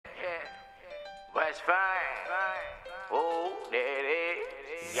West Fame. Ooh, there it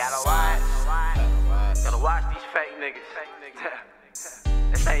is. You gotta watch these fake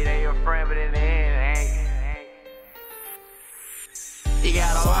niggas. They say they your friend, but in the end, they ain't. You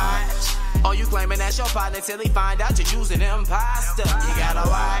gotta watch. Oh, you claiming that's your partner till he find out you're using imposter. You gotta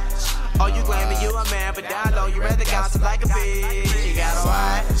watch. Oh, you claiming you a man, but down low you rather gossip like a bitch. You gotta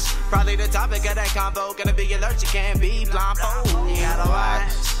watch. Probably the topic of that convo gonna be alert, you can't be blindfold. You gotta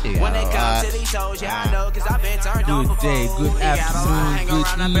watch. When it comes to these shows, yeah, I know, cause I've been turned on before. Good day, good afternoon, good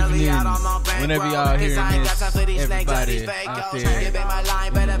evening. Whenever y'all hearing this, everybody out there in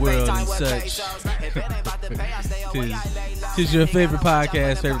the world and such. Tis your favorite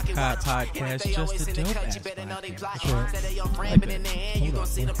podcast, just a dope ass podcast.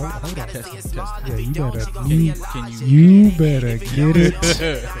 You better get it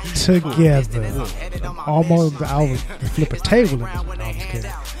together. Almost, I was flip a table in this one. No, I'm just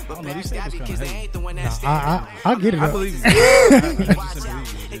kidding. I don't know, these things kind of heavy. I'll get it I up. believe you.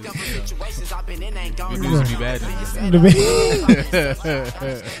 Your news would be bad.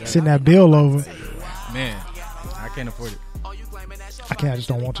 Send that bill over. Man, I can't afford it. I can't. I just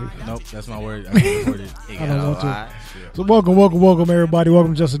don't want to. Nope, that's my word. I can't afford it. I don't want to. So welcome, everybody.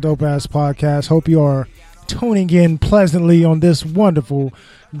 Welcome to Just a Dope Ass Podcast. Hope you are tuning in pleasantly on this wonderful,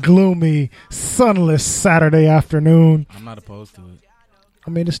 gloomy, sunless Saturday afternoon. I'm not opposed to it. I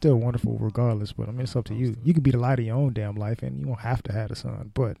mean, it's still wonderful regardless, but I mean, it's up to you. You can be the light of your own damn life, and you don't have to have the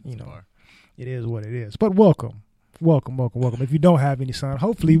sun, but, you know, it is what it is. But welcome. If you don't have any sun,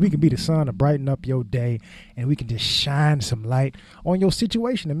 hopefully we can be the sun to brighten up your day, and we can just shine some light on your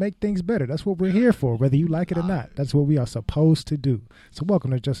situation and make things better. That's what we're here for, whether you like it or not. That's what we are supposed to do. So welcome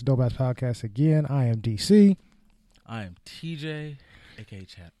to Just a Dope Ass Podcast again. I am DC. I am TJ, a.k.a.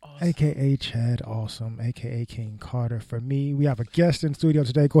 Chad Awesome. A.k.a. Chad Awesome, a.k.a. King Carter. For me, we have a guest in the studio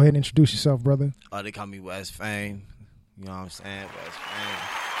today. Go ahead and introduce yourself, brother. Oh, they call me West Fame. You know what I'm saying? West Fame.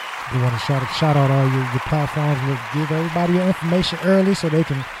 We want to shout out all your platforms. We'll give everybody your information early so they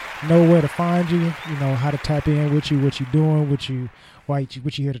can know where to find you, you know, how to tap in with you, what you're doing, what you're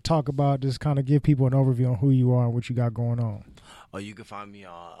here to talk about. Just kind of give people an overview on who you are and what you got going on. Oh, you can find me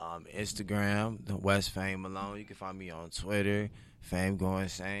on Instagram, the West Fame Malone. You can find me on Twitter, Fame Going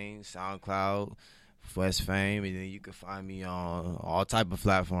Insane, SoundCloud, West Fame, and then you can find me on all type of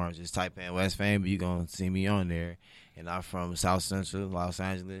platforms. Just type in West Fame, but you're going to see me on there. And I'm from South Central, Los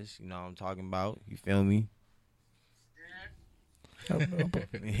Angeles. You know what I'm talking about. You feel me? I'm about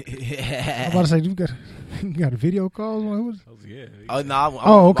to say, you got a video call? Yeah. Oh, no.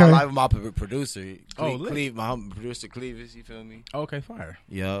 Okay. I'm live with my producer. My producer Clevis, you feel me? Okay, fire.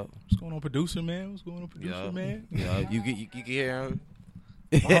 Yeah. What's going on, producer, man? Man? Yeah, you can hear him.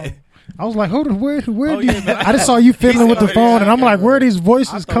 I was like, where man, I just saw you fiddling with the phone, and I'm like, where are these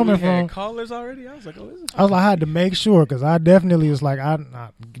voices coming from? Callers already? I was like, oh, I had to make sure because I definitely was like, I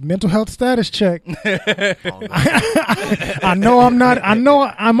mental health status check. I know I'm not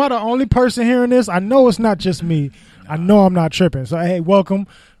the only person hearing this. I know it's not just me. I know I'm not tripping. So hey, welcome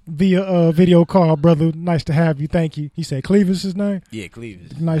via video call, brother. Nice to have you. Thank you. He said Clevis his name. Yeah,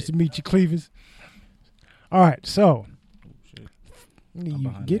 Clevis. Nice to meet you, Clevis. All right, so.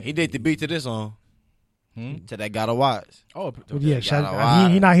 He did the beat to this song. To that Gotta Watch. Oh, yeah.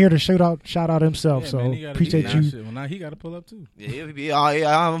 He not here to shout out himself. So man, appreciate you. Well, now he got to pull up too. Yeah,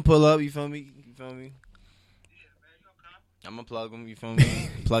 I'm gonna pull up. You feel me? I'm gonna plug him. You feel me?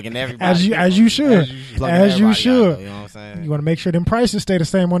 Plugging everybody. As you should. You know what I'm saying? You want to make sure them prices stay the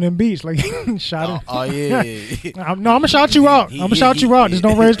same on them beats. Like shout it. Oh yeah. I'm gonna shout you out. Just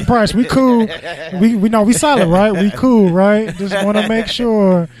don't raise the price. We cool. We solid, right? We cool, right? Just want to make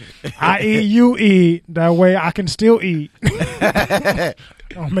sure I eat, you eat. That way I can still eat.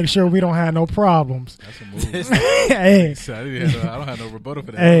 I'll make sure we don't have no problems. That's a move. Hey. I don't have no rebuttal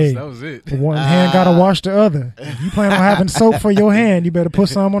for that. Hey. That was it. One hand gotta wash the other. If you plan on having soap for your hand, you better put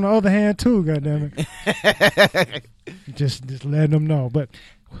some on the other hand too, goddammit. Just letting them know. But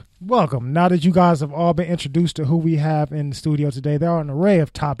welcome. Now that you guys have all been introduced to who we have in the studio today, there are an array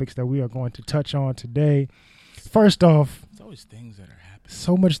of topics that we are going to touch on today. First off, it's always things that are happening.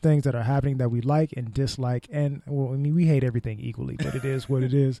 So much things that are happening that we like and dislike, and well, I mean, we hate everything equally, but it is what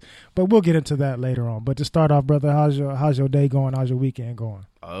it is. But we'll get into that later on. But to start off, brother, how's your day going? How's your weekend going?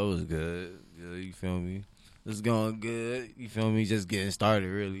 Oh, it was good. You feel me? It's going good. You feel me? Just getting started,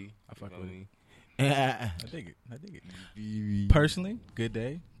 really. I fuck with me. I dig it. Personally, good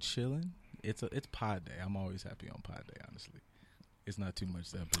day, chilling. It's pod day. I'm always happy on pod day, honestly. It's not too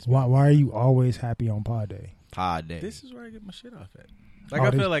much that. Why are you always happy on pod day? Pod day. This is where I get my shit off at. Like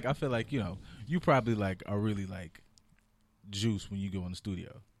I feel like you know, you probably like are really like juice when you go in the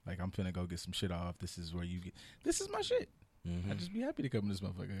studio. Like I'm finna go get some shit off. This is where you get. This is my shit. I'd just be happy to come in this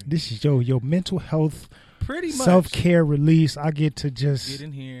motherfucker. This is your mental health, pretty much self-care release. I get to just get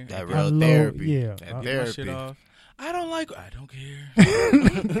in here. That real therapy. Yeah, that get my shit therapy. off. I don't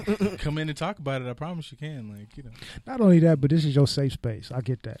care. Come in and talk about it. I promise you can. Like, you know. Not only that, but this is your safe space. I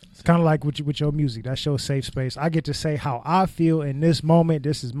get that. It's kind of like with your music. That's your safe space. I get to say how I feel in this moment.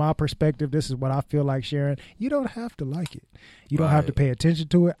 This is my perspective. This is what I feel like sharing. You don't have to like it. You don't have to pay attention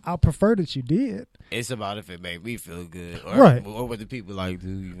to it. I prefer that you did. It's about if it made me feel good, or right, or what the people like do.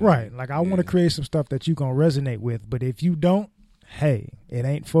 You know? Right. Like I want to create some stuff that you gonna resonate with. But if you don't, hey, it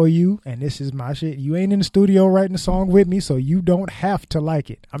ain't for you, and this is my shit. You ain't in the studio writing a song with me, so you don't have to like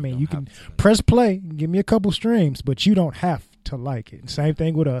it. I mean, you can press play, give me a couple streams, but you don't have to like it. Same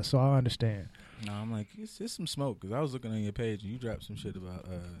thing with us, so I understand. No, I'm like, it's some smoke, because I was looking on your page, and you dropped some shit about,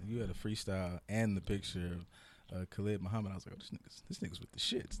 you had a freestyle and the picture of Khalid Muhammad. I was like, oh, this nigga's with the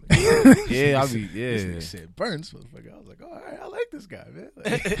shits. Like, yeah, this nigga said Burns, motherfucker. I was like, oh, all right, I like this guy, man.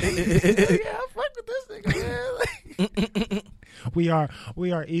 Like, yeah, I fuck with this nigga, man. Like,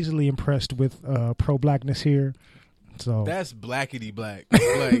 we are easily impressed with pro blackness here. So that's blackity black.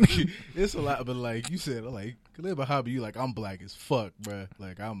 Like it's a lot, but like you said, like Khalid Muhammad, you like I'm black as fuck, bro.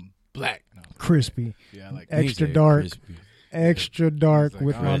 Like I'm black, crispy. Yeah, I like extra dark, crispy. Extra dark like,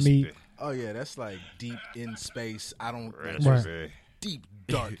 with my meat. Oh yeah, that's like deep in space. I don't right. Deep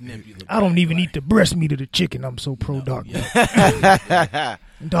dark nebula. I don't even eat the breast meat of the chicken. I'm so pro dark. Yeah.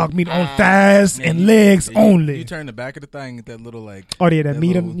 Dog meat on thighs and legs only. You turn the back of the thing, get that little like. Oh yeah, that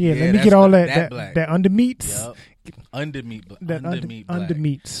meat. Let me get all that under meats. Yep. Under meat black. Under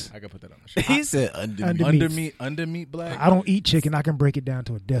meats. I can put that on the shirt. He said under meat black. I don't eat chicken. I can break it down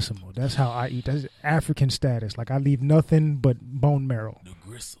to a decimal. That's how I eat. That's African status. Like I leave nothing but bone marrow. The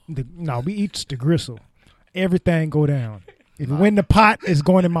gristle. We eat the gristle. Everything go down. If it went in the pot, it's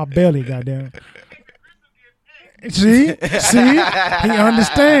going in my belly. Goddamn. See, he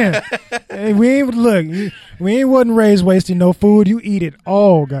understand. Hey, we wasn't raised wasting no food. You eat it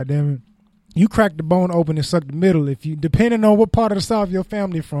all. Goddamn it. You crack the bone open and suck the middle. If you, depending on what part of the South your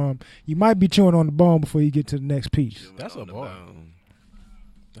family from, you might be chewing on the bone before you get to the next piece. That's a bar.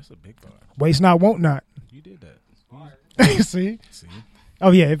 That's a big bar. Waste not, won't not. You did that. See?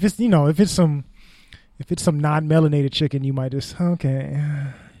 Oh yeah. If it's some non-melanated chicken, you might just okay.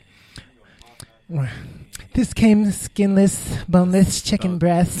 This came skinless, boneless chicken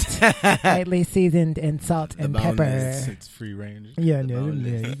breast, lightly seasoned in salt and pepper. It's free range. Yeah,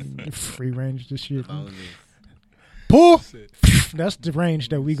 free range this shit. Pull. That's the range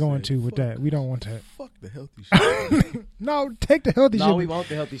that we going to with that. We don't want that. Fuck the healthy shit. No, take the healthy shit. No, we want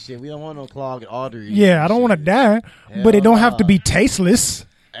the healthy shit. We don't want no clogged arteries. Yeah, I don't want to die, but it don't have to be tasteless.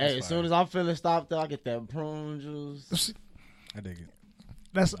 Hey, as soon as I'm feeling stopped up, I get that prune juice. I dig it.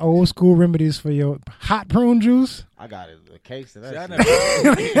 That's old school remedies for your hot prune juice. I got a case of that.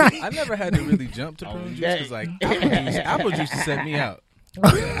 I never had to really jump to prune juice because like apple juice to set me out.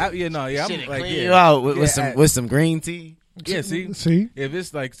 I'm like you out with some green tea. Yeah, see, if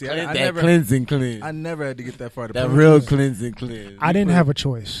it's like, I never cleansing cleanse. I never had to get that far. That real cleansing cleanse. I didn't have a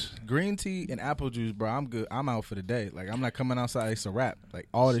choice. Green tea and apple juice, bro. I'm good. I'm out for the day. Like I'm not coming outside. It's a wrap. Like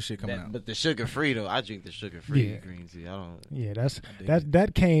all this shit coming out. But the sugar free though, I drink the sugar free green tea. I don't. Yeah,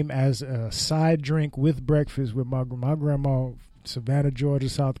 that came as a side drink with breakfast with my grandma. Savannah, Georgia,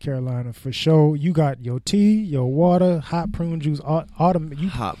 South Carolina. For sure, you got your tea, your water, hot prune juice, hot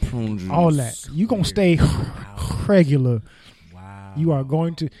prune juice, all that. You gonna stay regular. Wow. You are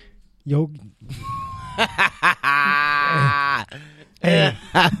going to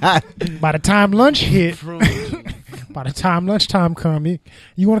by the time lunch hit, by the time lunchtime come,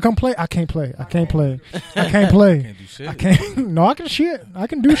 you want to come play? I can't play. I can't do shit. I can shit. I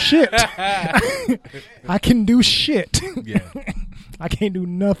can do shit. I can do shit. Yeah. I can't do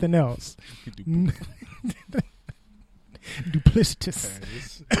nothing else. Duplicitous.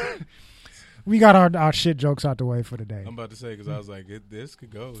 We got our shit jokes out the way for the day. I'm about to say because I was like, this could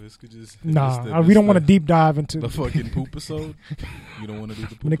go. This could just. We don't want to deep dive into the fucking poop episode. You don't want to do the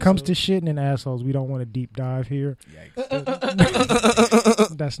poop. When it comes to shitting and assholes, we don't want to deep dive here.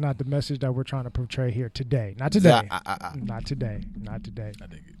 That's not the message that we're trying to portray here today. Not today. Not today. Not today. I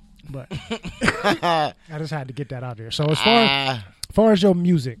dig it. But I just had to get that out there. So as far as your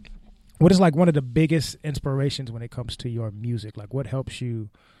music, what is like one of the biggest inspirations when it comes to your music? Like what helps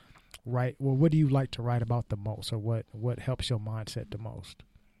you write? Well, what do you like to write about the most, or what helps your mindset the most?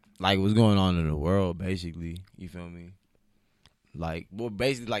 Like what's going on in the world, basically. You feel me? Like, well,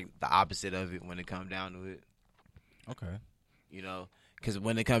 basically like the opposite of it when it comes down to it. Okay. You know, because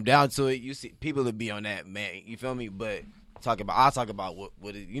when it comes down to it, you see people that be on that, man. You feel me? But I'll talk about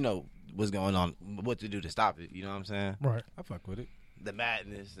what it, you know, what's going on, what to do to stop it. You know what I'm saying? Right. I fuck with it. The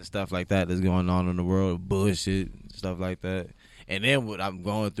madness and stuff like that that's going on in the world, bullshit, stuff like that. And then what I'm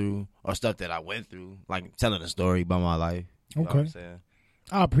going through or stuff that I went through, like telling a story about my life. You know what I'm saying?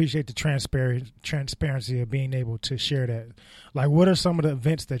 I appreciate the transparency of being able to share that. Like, what are some of the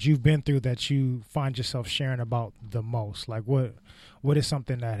events that you've been through that you find yourself sharing about the most? Like, what is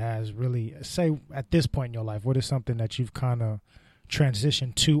something that has really, say, at this point in your life, what is something that you've kind of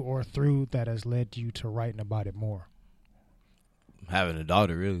transitioned to or through that has led you to writing about it more? Having a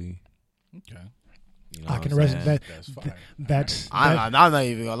daughter, really. Okay. You know I can resonate. That's I'm not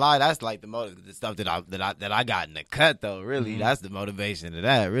even gonna lie. That's like the stuff that I got in the cut though. Really, that's the motivation of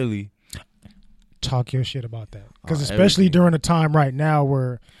that. Really, talk your shit about that, because especially during a time right now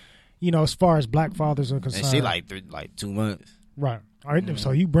where, you know, as far as black fathers are concerned, and she like 2 months, right? All right, so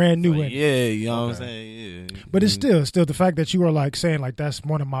you brand new, yeah, you know what I'm saying, yeah. But it's still the fact that you are like saying like that's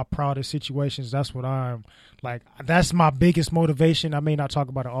one of my proudest situations. That's what I'm like. That's my biggest motivation. I may not talk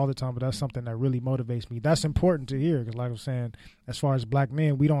about it all the time, but that's something that really motivates me. That's important to hear because, like I'm saying, as far as black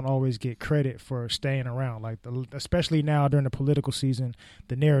men, we don't always get credit for staying around. Like especially now during the political season,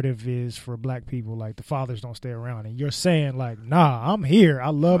 the narrative is for black people like the fathers don't stay around, and you're saying like, nah, I'm here. I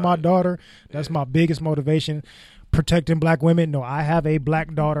love my daughter. That's my biggest motivation. Protecting black women. No, I have a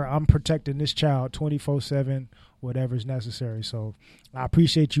black daughter. I'm protecting this child 24/7, whatever is necessary. So I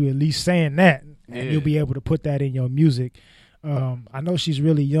appreciate you at least saying that, and you'll be able to put that in your music. I know she's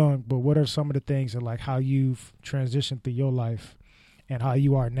really young, but what are some of the things that like how you've transitioned through your life and how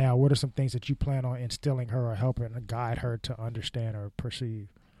you are now? What are some things that you plan on instilling her or helping to guide her to understand or perceive?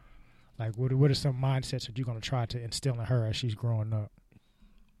 Like what are some mindsets that you're going to try to instill in her as she's growing up?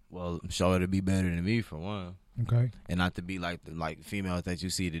 Well, show her to be better than me for one. Okay. And not to be like the females that you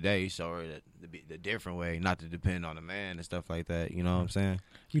see today. Show her that the different way, not to depend on a man and stuff like that. You know what I'm saying?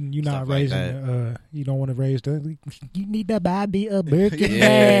 You're not raising. You don't want to raise the. You need to buy me a Birkin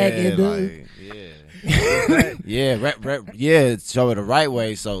bag. Yeah. Show her the right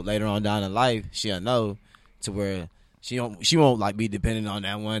way, so later on down in life she'll know to where she won't like be dependent on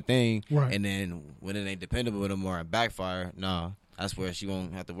that one thing. Right. And then when it ain't dependable anymore and backfire, no. That's where she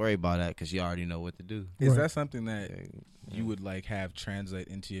won't have to worry about that because she already know what to do. Is that something that you would like have translate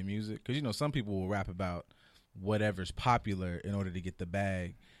into your music? Because you know some people will rap about whatever's popular in order to get the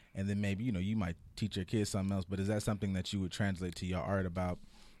bag, and then maybe you might teach your kids something else. But is that something that you would translate to your art about?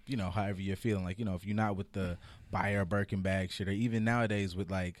 However you're feeling, like if you're not with the buy her Birkin bag shit, or even nowadays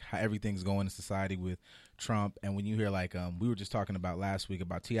with like how everything's going in society with Trump, and when you hear like we were just talking about last week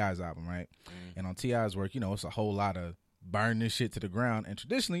about T.I.'s album, right? And on T.I.'s work, it's a whole lot of burn this shit to the ground, and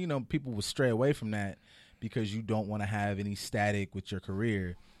traditionally people would stray away from that because you don't want to have any static with your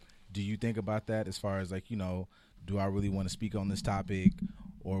career. Do you think about that as far as like do I really want to speak on this topic,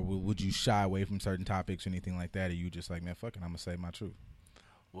 or would you shy away from certain topics or anything like that, or you just like, man, fuck it, I'm gonna say my truth?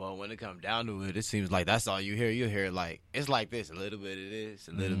 Well, when it comes down to it, it seems like that's all you hear. You hear like it's like this, a little bit of this,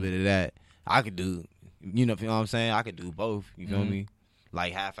 a little bit of that. I could do, you know what I'm saying? I could do both. You feel me?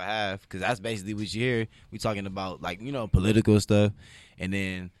 Like half a half, because that's basically what you hear. We talking about like political stuff, and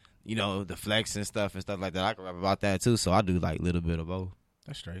then the flex and stuff like that. I can rap about that too, so I do like a little bit of both.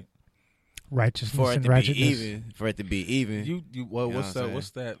 That's straight. Righteousness for it and to righteousness. be even. For it to be even. What's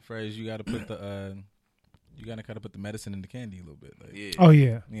that phrase? You got to put the you got to kind of put the medicine in the candy a little bit. Like, yeah. Oh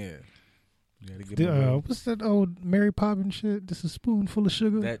yeah. Yeah. You gotta what's that old Mary Poppins shit? Just a spoonful of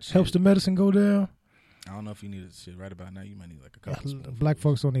sugar that helps the medicine go down. I don't know if you need shit right about now. You might need like a couple. Black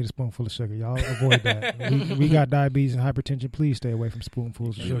folks don't need a spoonful of sugar. Y'all avoid that. we got diabetes and hypertension. Please stay away from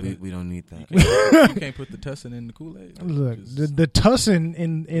spoonfuls of sugar. We don't need that. You can't put the tussin in the Kool-Aid. Look, the tussin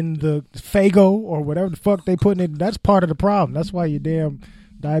in the Fago or whatever the fuck they put in it, that's part of the problem. That's why your damn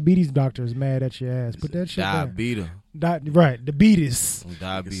diabetes doctor is mad at your ass. Put that shit diabetes. Right, diabetes.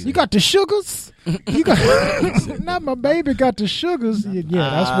 Diabetes. You got the sugars? You got not my baby got the sugars. Yeah,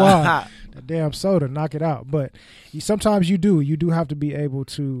 that's why. That damn soda, knock it out. But sometimes you do have to be able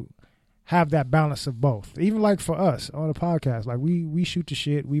to have that balance of both. Even like for us on the podcast, like we shoot the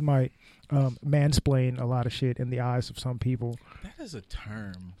shit. We might mansplain a lot of shit in the eyes of some people. That is a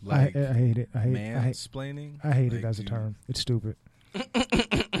term. Like, I hate it. Mansplaining. I hate it as a term. It's stupid.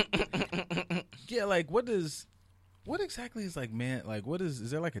 Yeah, like what exactly is like man? Like what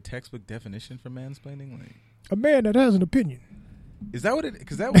is there like a textbook definition for mansplaining? Like a man that has an opinion. Is that what it?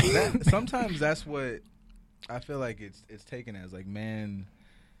 Because that sometimes that's what I feel like it's taken as. Like mansplaining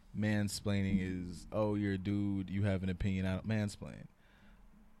is, oh, you're a dude, you have an opinion. I don't mansplain.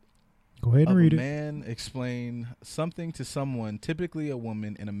 Go ahead and read it. Man explain something to someone, typically a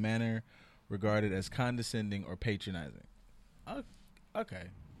woman, in a manner regarded as condescending or patronizing. Okay.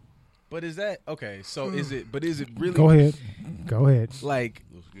 But is that okay? So is it? But is it really? Go ahead. Like,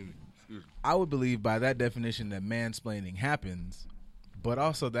 I would believe by that definition that mansplaining happens, but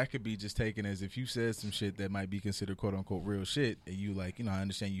also that could be just taken as if you said some shit that might be considered quote unquote real shit, and you like, you know, I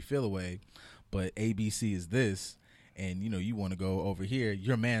understand you feel away, but ABC is this, and you know you want to go over here.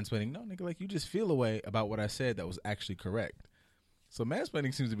 You're mansplaining. No, nigga, like you just feel away about what I said that was actually correct. So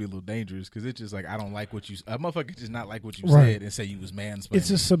mansplaining seems to be a little dangerous because it's just like I don't like what you. A motherfucker just not like what you said and say you was mansplaining. It's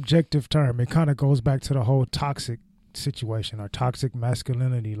a subjective term. It kind of goes back to the whole toxic situation or toxic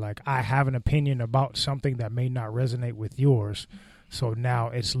masculinity. Like I have an opinion about something that may not resonate with yours, so now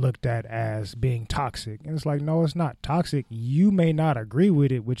it's looked at as being toxic. And it's like, no, it's not toxic. You may not agree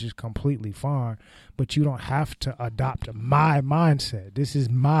with it, which is completely fine, but you don't have to adopt my mindset. This is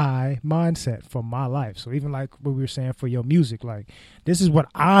my mindset for my life. So even like what we were saying for your music, like this is what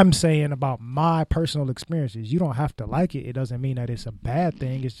I'm saying about my personal experiences. You don't have to like it. It doesn't mean that it's a bad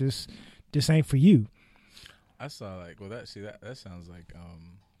thing. It's just this ain't for you. I saw like, well, that sounds like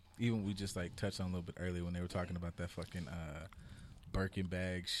even we just like touched on a little bit earlier when they were talking about that fucking Birkin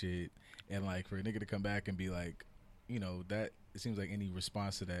bag shit, and like for a nigga to come back and be like, you know, that it seems like any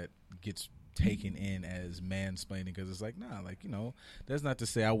response to that gets taken in as mansplaining because it's like, nah, like, you know, that's not to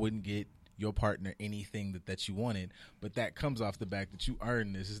say I wouldn't get your partner anything that you wanted, but that comes off the back that you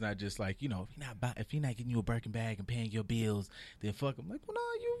earned this. It's not just like, you know, if you're not getting you a Birkin bag and paying your bills, then fuck them. Like, well, no,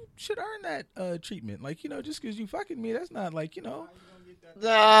 you should earn that treatment. Like, you know, just because you fucking me, that's not like, you know. This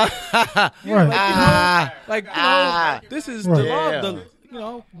is the law of the, you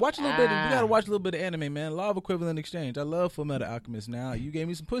know, watch a little bit. We gotta watch a little bit of anime, man. Law of equivalent exchange. I love Fullmetal Alchemist. Now you gave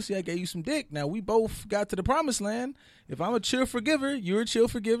me some pussy, I gave you some dick. Now we both got to the promised land. If I'm a chill forgiver, you're a chill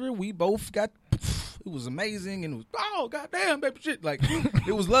forgiver. We both got. It was amazing, and it was, oh goddamn, baby shit, like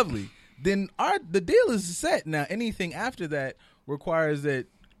it was lovely. Then the deal is set. Now anything after that requires that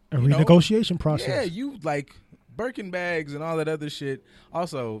a renegotiation process. Yeah, you like Birkin bags and all that other shit.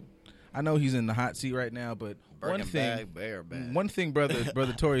 Also, I know he's in the hot seat right now, but one thing,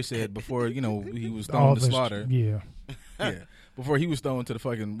 brother Tory said before, you know, he was thrown to slaughter. Yeah, before he was thrown to the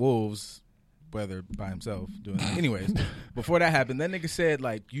fucking wolves, whether by himself doing it. Anyways, before that happened, that nigga said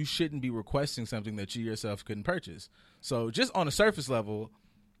like you shouldn't be requesting something that you yourself couldn't purchase. So just on a surface level,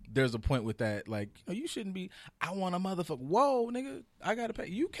 there's a point with that. Like, you know, you shouldn't be. I want a motherfucker. Whoa, nigga, I gotta pay.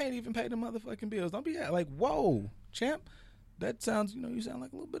 You can't even pay the motherfucking bills. Don't be like, whoa, champ. That sounds, you know, you sound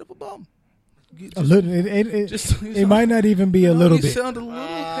like a little bit of a bum. A little. It might not even be a little bit. Sound a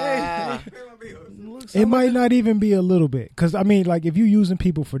little. It might not even be a little bit, because I mean, like if you're using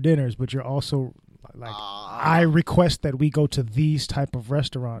people for dinners, but you're also like, I request that we go to these type of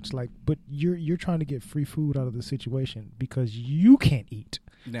restaurants, like, but you're trying to get free food out of the situation because you can't eat.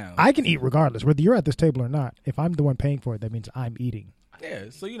 Now I can eat regardless, whether you're at this table or not. If I'm the one paying for it, that means I'm eating. Yeah,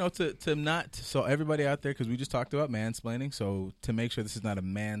 so you know, to not, so everybody out there, because we just talked about mansplaining, so to make sure this is not a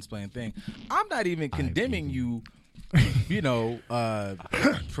mansplain thing, I'm not even condemning you, you know,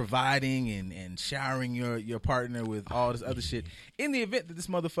 providing and showering your partner with all this other shit. In the event that this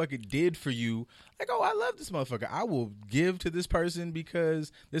motherfucker did for you, like, oh, I love this motherfucker, I will give to this person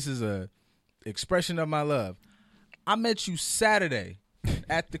because this is a expression of my love. I met you Saturday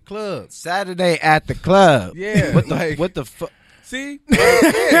at the club. Yeah, what the fuck? See,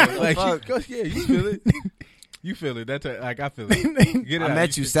 yeah, like you feel it. You feel it. That's like I feel it. Get it I out.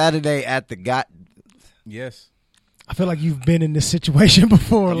 met you Saturday at the Yes. I feel like you've been in this situation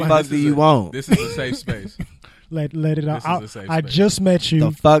before. The like, fuck do you want? This is a safe space. Let it out. This is a safe I space. just met you.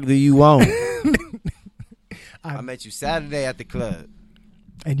 The fuck do you want? I met you Saturday at the club,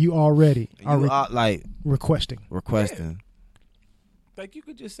 and you already are like requesting. Yeah. Like you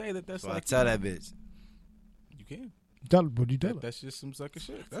could just say that's So like I tell that bitch. You can. What do you tell her? That's just some sucker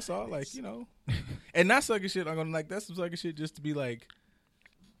shit. That's all. Like, you know, and not sucker shit. I'm gonna like that's some sucker shit just to be like,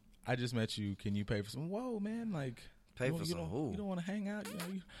 I just met you. Can you pay for some? Whoa, man! Like, Pay for some who? You don't want to hang out.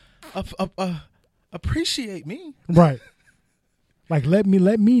 You know, appreciate me, right? Like let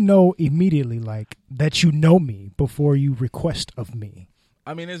me know immediately, like that you know me before you request of me.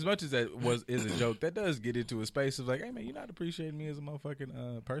 I mean, as much as that is a joke, that does get into a space of like, hey man, you're not appreciating me as a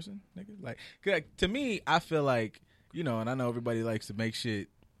motherfucking person, nigga. Like to me, I feel like, you know, and I know everybody likes to make shit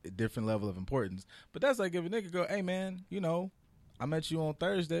a different level of importance, but that's like if a nigga go, hey man, you know, I met you on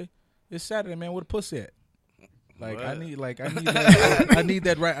Thursday, it's Saturday, man, where the pussy at? Like what? I need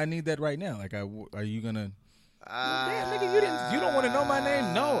that right now. Like, are you gonna Damn, nigga, you don't want to know my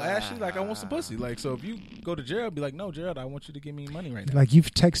name? No, Ashley, like, I want some pussy. Like, so if you go to Gerald, be like, no, Gerald, I want you to give me money right now. Like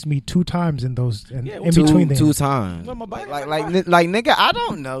you've texted me 2 times in those, in two, between them. 2 times. Well, my bike- Like, nigga, I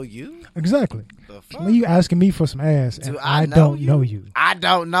don't know you. Exactly. The fuck? When you asking me for some ass, and Do I I know don't you? know you. I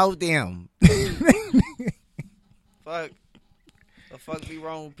don't know them. Fuck. The fuck be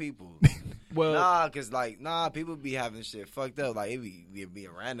wrong with people? Well, Cause people be having shit fucked up. Like it be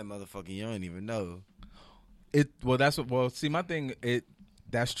a random motherfucker you don't even know. See, my thing,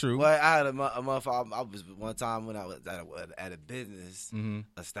 that's true. Well, I had a motherfucker. I was one time when I was at a business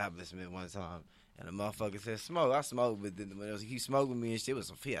establishment one time, and a motherfucker said smoke. I smoked, but then when he smoked with me and shit,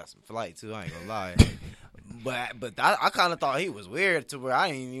 he had some flight too. I ain't gonna lie, but I kind of thought he was weird to where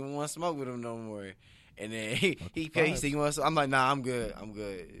I didn't even want to smoke with him no more. And then he said, "You want?" I'm like, "Nah, I'm good,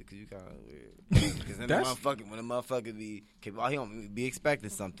 because you kind of weird." Because then when a motherfucker be, he don't be expecting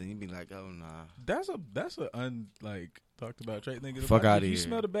something, he be like, "Oh nah." That's a talked about trait, nigga. Fuck out of here. You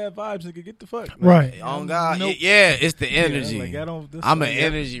smell the bad vibes, nigga. Get the fuck. Like, Right. On God, nope. yeah, it's the energy. Yeah, I'm an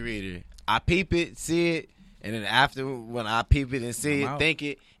energy reader. I peep it, see it, and then after when I peep it and see I'm it, out. think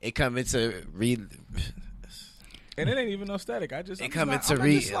it come into read. And it ain't even no static. I just come into I'm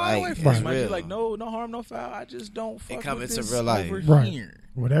real, just slide away like, from it. it's Might be real. like no harm, no foul. I just don't fuck come with into this real life. over Right. here.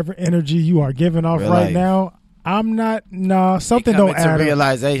 Whatever energy you are giving off Real right life. now, I'm not. Nah, something It come don't into add up.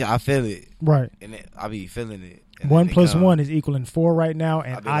 realization. I feel it, Right. and I be feeling it. And 1 then it plus come. 1 is equaling 4 right now,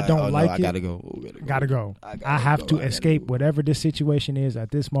 and be I don't oh, no, like I it. gotta go. Gotta go. I gotta I have go. to I gotta escape go. whatever this situation is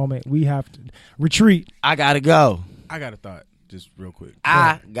at this moment. We have to retreat. I gotta go. I got a thought, just real quick.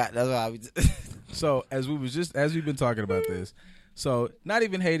 That's what I was. So as we've been talking about this, so not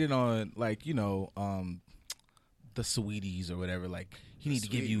even hating on the sweeties or whatever. Like he need to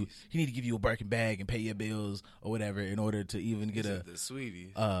give you a Birkin bag and pay your bills or whatever in order to even get the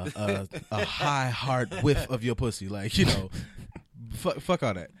sweetie. a high hard whiff of your pussy. Like fuck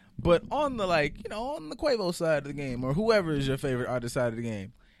all that. But on the on the Quavo side of the game or whoever is your favorite artist side of the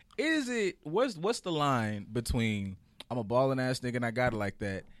game, what's the line between I'm a ballin' ass nigga and I got it like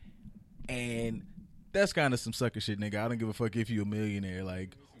that, and that's kind of some sucker shit, nigga. I don't give a fuck if you a millionaire.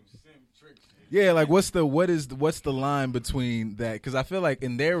 Like, yeah, like what's the line between that? Because I feel like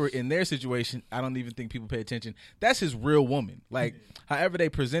in their situation, I don't even think people pay attention. That's his real woman. Like, however they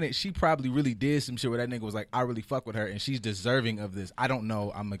present it, she probably really did some shit where that nigga was like, I really fuck with her and she's deserving of this. I don't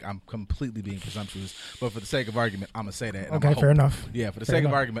know. I'm completely being presumptuous, but for the sake of argument, I'm gonna say that. Okay, fair enough. Yeah, for the sake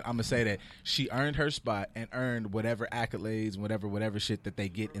of argument, I'm gonna say that she earned her spot and earned whatever accolades, whatever shit that they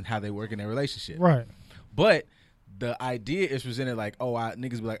get and how they work in their relationship. Right. But the idea is presented like,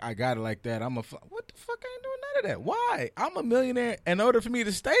 niggas be like, I got it like that. What the fuck? I ain't doing none of that. Why? I'm a millionaire. In order for me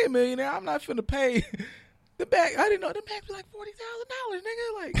to stay a millionaire, I'm not finna pay the bag. I didn't know the bag was like $40,000,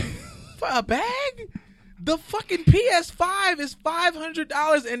 nigga. Like for a bag. The fucking PS5 is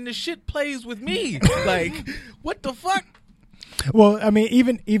 $500 and the shit plays with me. Like, what the fuck? Well, I mean,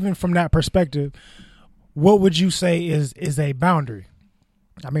 even from that perspective, what would you say is a boundary?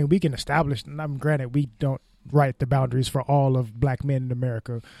 I mean, we can establish. I'm granted we don't write the boundaries for all of black men in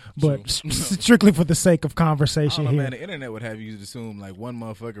America, but strictly for the sake of conversation I don't know, here. man, the internet would have you assume like one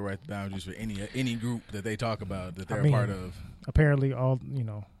motherfucker write the boundaries for any group that they talk about that they're a part of. Apparently, all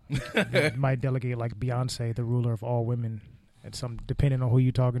might delegate like Beyonce, the ruler of all women, and some depending on who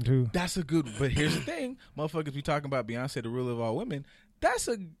you talking to. That's a good. But here's the thing, motherfuckers be talking about Beyonce, the ruler of all women.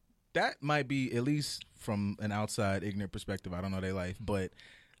 That might be, at least from an outside ignorant perspective, I don't know their life, but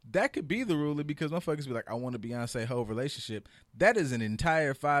that could be the ruler because motherfuckers be like, I want a Beyonce whole relationship. That is an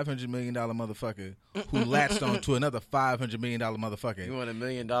entire $500 million motherfucker who latched on to another $500 million motherfucker. You want $1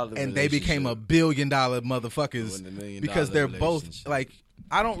 million, and they became $1 billion motherfuckers because they're both like.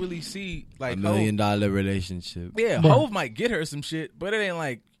 I don't really see like $1 million relationship. Yeah, Hove might get her some shit, but it ain't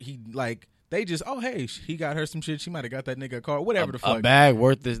like they just hey, he got her some shit. She might have got that nigga a car, whatever the fuck. A bag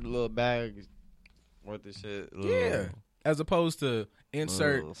worth this little bag worth this shit. Yeah, as opposed to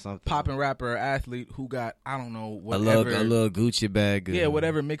insert popping rapper or athlete who got I don't know whatever a little Gucci bag. Yeah,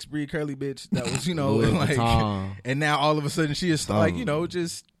 whatever mixed breed curly bitch that was Louis like, Vuitton. And now all of a sudden she is like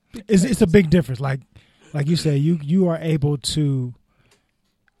just it's a big difference. Like you said, you are able to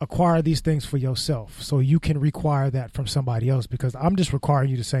acquire these things for yourself, so you can require that from somebody else, because I'm just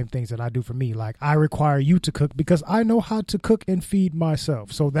requiring you the same things that I do for me. Like I require you to cook because I know how to cook and feed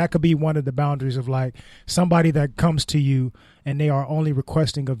myself. So that could be one of the boundaries of like somebody that comes to you and they are only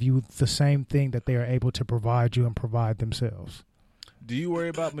requesting of you the same thing that they are able to provide you and provide themselves. Do you worry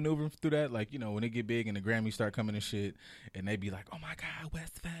about maneuvering through that? Like, when they get big and the Grammys start coming and shit, and they be like, oh my God,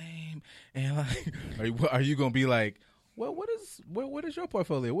 West Fame. And like, are you going to be like, well, what is your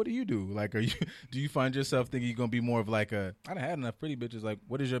portfolio? What do you do? Like, do you find yourself thinking you're gonna be more of like I done had enough pretty bitches. Like,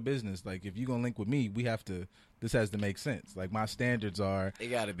 what is your business? Like, if you gonna link with me, this has to make sense. Like, my standards are. It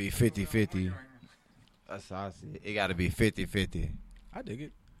got to be 50-50. That's how I see it. It got to be 50-50. I dig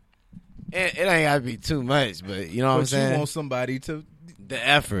it. It ain't got to be too much, but you know what I'm saying? You want somebody to. The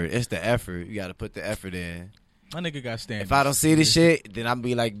effort. It's the effort. You got to put the effort in. My nigga got standards. If I don't see the shit, then I'm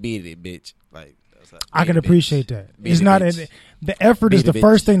be like, beat it, bitch. Like, I can appreciate that. It's not the effort is the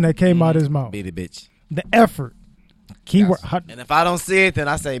first thing that came out of his mouth. Beat it, bitch. The effort. Keyword. And if I don't see it, then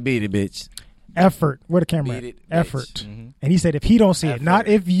I say beat it, bitch. Effort. Where the camera at? Beat it, effort. Mm-hmm. And he said if he don't see it, not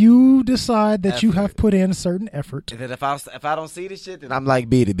if you decide that you have put in certain effort. And then if I don't see the shit, then I'm like,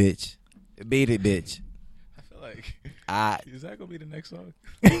 beat it, bitch. Beat it, bitch. I feel like is that gonna be the next song?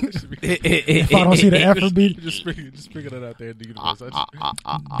 If I don't see the effort beat, just sprinkle it out there in the universe.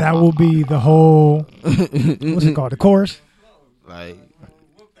 That will be the whole. What's it called? The chorus. Like,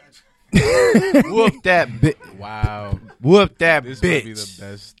 whoop that bitch. Wow. Whoop that This bitch. might be the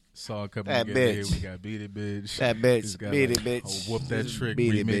best song coming That together here. bitch. We got Beat It Bitch. That bitch. It's got, Beat like, it, bitch. a Whoop That Trick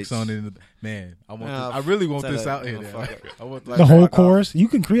Beat it, remix bitch. on it. Man, I want Nah, this. I really want tell this that out here. motherfucker. I want The whole chorus. You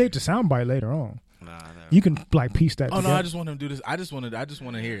can create the soundbite later on. Nah. You can like piece that. Oh together. no! I just want him to do this. I just want to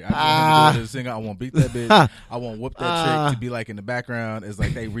hear it. I just want him to do this singer. I want Beat That Bitch. I want Whoop That Trick to be like in the background. It's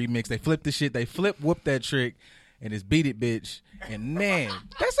like they remix. They flip the shit. They flip Whoop That Trick, and it's Beat It Bitch. And man,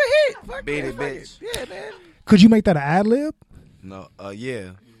 that's a hit. Fuck Beat yeah, it, fuck bitch. Yeah, man. Could you make that an ad lib? No.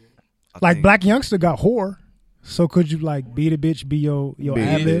 Yeah. I Like think- Black Youngster got whore, so could you like Beat It Bitch be your Beat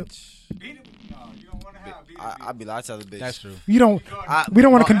ad it, lib? bitch. I be like, I tell the bitch. That's true. You don't. I- We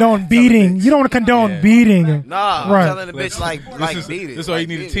don't want to condone tell the beating. bitch. You don't want to condone Yeah. beating. Nah, Right. I'm telling the bitch like beat it. This is why you Like,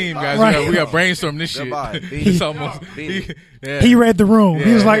 need a beat it. team, guys. Right. We got brainstorm this shit. Goodbye. Beat It's it. almost. Beat it. Yeah. He read the room.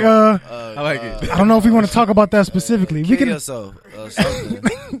 He was like, I like it. I don't know if we want to talk about that specifically. We Kill can yourself. Something.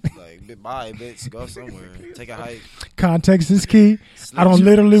 Like, bye, bitch. Go somewhere. Take a hike. context is key. I don't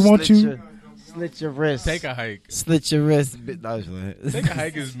literally want you. Slit your wrist. Take a hike. Slit your wrist. Bitch. No, I was playing. Take a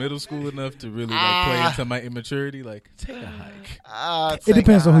hike is middle school enough to really like play into my immaturity. Like, take a hike. It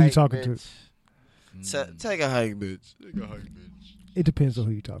depends on who you're talking to. Take a hike, bitch. Take a hike, bitch. It depends on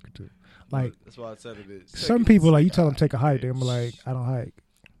who you're talking to. Like That's why I said it, bitch. some people, like you tell them take a hike, they're gonna be like, I don't hike.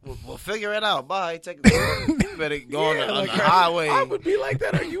 Well, figure it out. Bye. Take you better go on the highway. I would be like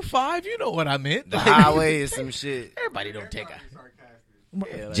that. Are you 5? You know what I meant. The highway is some shit. Everybody don't take a.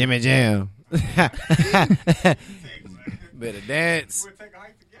 Yeah, like, Jimmy Jam. Better dance.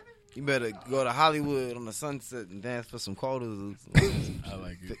 You better go to Hollywood on the Sunset and dance for some quarters. I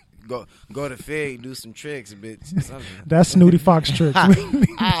like it. Go to Fig, do some tricks, bitch. Something. That's Snooty Fox tricks.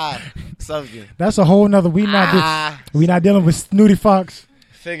 Something. That's a whole nother. We not dealing with Snooty Fox.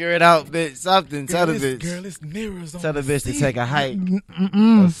 Figure it out, bitch. Something. Tell the bitch. Girl, it's mirrors on Tell the bitch to sea. take a hike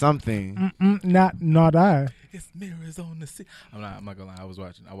or something. Not I. It's mirrors on the sea. I'm not gonna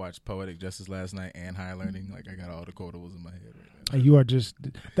lie. I watched Poetic Justice last night and Higher Learning. Like, I got all the quotables in my head right now. You are just.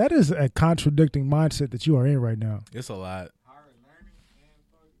 That is a contradicting mindset that you are in right now. It's a lot.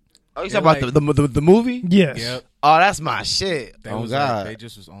 Oh, you Yeah, talking about the movie? Yes. Yep. Oh, that's my shit. They Oh was God. like, they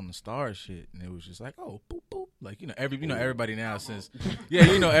just was on the star shit, and it was just like, oh, boop boop, like everybody now since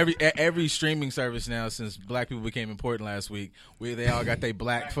every streaming service now since black people became important last week, where they all got they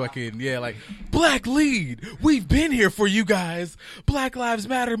black fucking like black lead. We've been here for you guys. Black Lives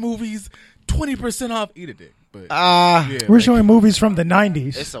Matter movies, 20% off. Eat a dick, but yeah, We're like, showing movies from the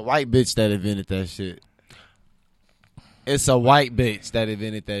 90s. It's a white bitch that invented that shit. It's a white bitch that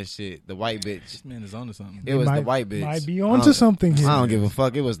invented that shit. The white bitch. this man is onto something. It was the white bitch. Might be onto something here. I don't give a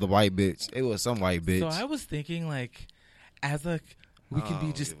fuck. It was the white bitch. It was some white bitch. So I was thinking, like, as we can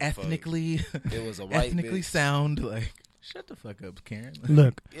be just give a fuck. ethnically, It was a white ethnically bitch. sound. Like, shut the fuck up, Karen.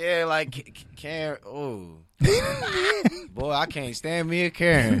 Look, Yeah, like Karen. Oh, boy, I can't stand me a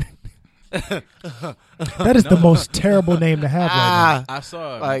Karen. that is the most terrible name to have right I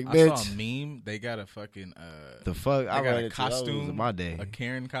saw Like, I saw bitch. a meme. They got a fucking The fuck? they I got ran a into those costume in my day. a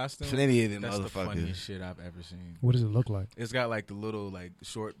Karen costume. Plenty of them That's the motherfuckers. funniest shit I've ever seen. now. What does it look like? It's got like the little like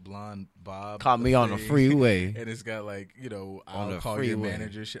short blonde bob. Caught me on the thing. freeway. And it's got like, On I'll the call your freeway.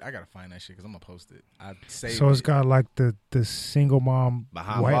 manager shit. I gotta find that shit because I'm gonna post it. I saved So it's it. got like the single mom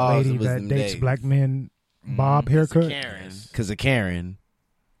Behind white bars, lady it was that them dates days. black men bob Mhm. haircut. Karen. Because of Karen.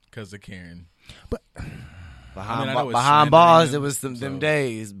 Because of Karen. Behind, I know it's behind slandering bars, them, it was them so-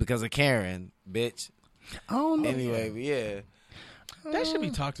 days because of Karen, bitch. I don't know. Anyway, but yeah. That should be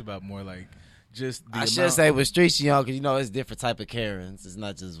talked about more. Like, just the I should amount- say with streets, you know, because you know it's different type of Karens. It's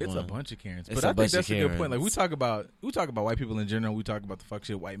not just It's one. a bunch of Karens, It's but a I think bunch that's of a good point. Like Karens. we talk about white people in general. We talk about the fuck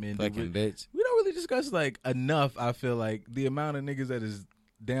shit white men do. Fucking bitch. We don't really discuss like enough. I feel like the amount of niggas that is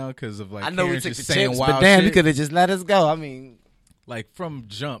down because of like I know we Karens took the just saying chips, wild but damn, shit. you could have just let us go. I mean, Like from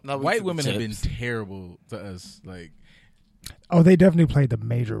jump, No, we white took women have been chips. terrible to us. Like Oh, they definitely played the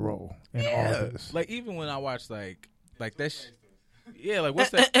major role in all of this. like even when I watch like that. Yeah, like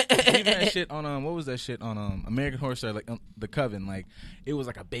what's that? Even that shit on what was that shit on American Horror Story? Like The Coven. Like it was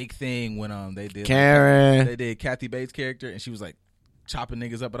like a big thing when they did Karen. they did Kathy Bates' character, and she was like chopping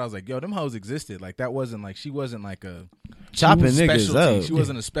niggas up. But I was like, yo, them hoes existed. Like that wasn't like she wasn't like a Chopping niggas specialty. up. She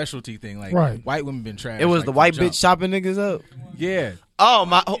wasn't a specialty thing. Like Right. white women been trash. It was like, the from white jump. bitch chopping niggas up. Yeah, Oh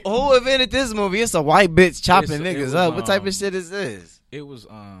my! Who invented this movie? It's a white bitch chopping It niggas was, up. What type of shit is this? it was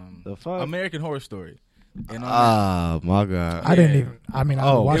The fuck? American Horror Story. And Oh my god! I didn't even. I mean,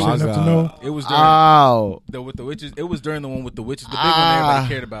 I Oh, watched it my enough to God. know. it was during Oh, with the witches. It was during the one with the witches. The big one everybody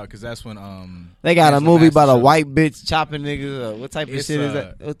cared about because that's when they got a Angela movie about a Bassett show. white bitch chopping niggas up. What type of It's shit is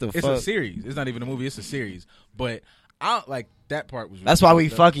that? What the It's fuck? a series. It's not even a movie. It's a series. But I like that part was. That's really why we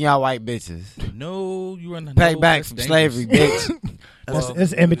fucked up. fucking y'all white bitches. No, you run Pay back from slavery, bitch.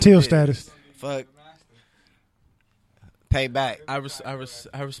 That's Emmett Till status. Fuck. Pay back. I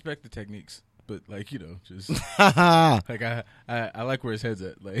respect the techniques, but like just Fuck. like I like where his head's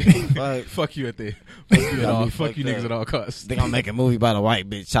at. Like Fuck. fuck you at the fuck you at Got all me fuck you fucked niggas up. at all costs. They gonna make a movie about a white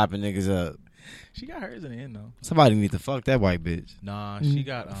bitch chopping niggas up. She got hers in the end though. Somebody need to fuck that white bitch. Nah, she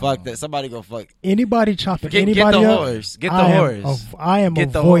got Fuck that. Somebody go fuck. Anybody chopping Get anybody the up? horse. Get the I am horse. I am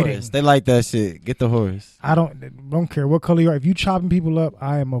Get the avoiding. horse. They like that shit. Get the horse. I don't care what color you are. If you chopping people up,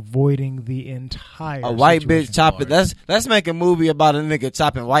 I am avoiding the entire. A white situation. bitch chopping. Let's make a movie about a nigga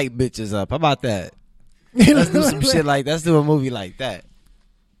chopping white bitches up. How about that? Let's do some shit like. Let's do a movie like that.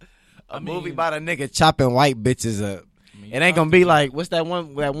 A movie about a nigga chopping white bitches up. It ain't gonna be like what's that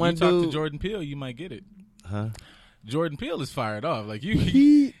one? That one you talk to dude. Jordan Peele, you might get it. Huh? Jordan Peele is fired off. Like you,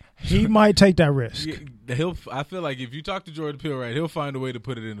 He might take that risk. he'll. I feel like if you talk to Jordan Peele, right, he'll find a way to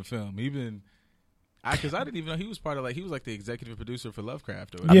put it in the film. Even, because I didn't even know he was part of he was like the executive producer for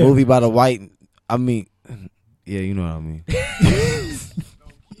Lovecraft. Or A whatever. Yeah. movie about a white. I mean, yeah, you know what I mean.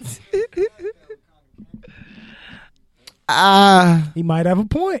 He might have a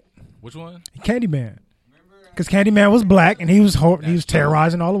point. Which one? Candyman. Because Candyman was black and he was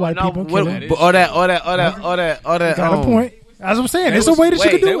terrorizing all the white people. And killing. All that. Got a point. As I'm saying, there's a way that you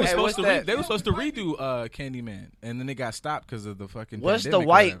wait, can They do were it. supposed to. what's that? They were supposed to redo Candyman, and then it got stopped because of the fucking. What's the pandemic or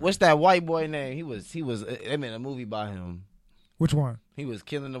white? whatever. What's that white boy name? He was. They made a movie by him. Which one? He was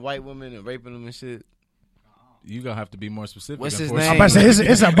killing the white women and raping them and shit. You gonna have to be more specific. What's his unfortunately. I'm about to say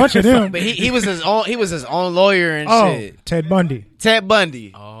it's a bunch of them. But he was his own. He was his own lawyer and Oh, shit. Ted Bundy. Ted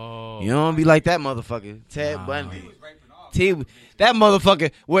Bundy. Oh, You don't be like that motherfucker. Ted Bundy. That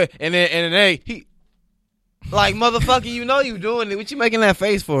motherfucker. And then he. Like motherfucker, you know you doing it. What you making that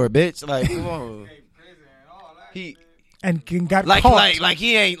face for, bitch? Like, come on. He And got like caught. like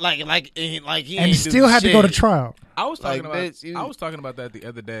he ain't like he ain't and do still had to go to shit. trial. I was talking Like, about. bitch, you- I was talking about that the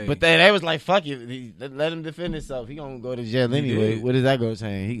other day. But they was like, fuck it. Let him defend himself. He gonna go to jail anyway. did. What is that gonna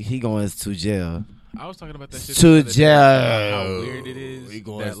change? He going to jail. I was talking about that shit To the other day, jail. How weird it is He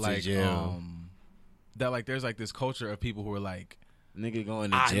going that to like jail. that like there's like this culture of people who are like, Nigga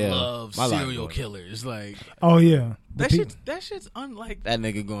going to I jail. love My life serial going- killers. Like Oh yeah, The that pe- shit's unlike. That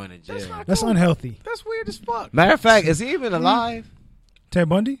nigga going to jail. not that's cool. unhealthy. That's weird as fuck. Matter of fact, is he even alive? Ted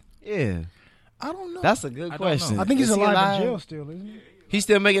Bundy. Yeah, I don't know. that's a good I don't question. know. I think he's Is he alive in jail still, isn't he? He's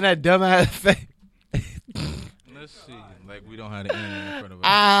still making that dumbass face. Let's see. Like we don't have the internet in front of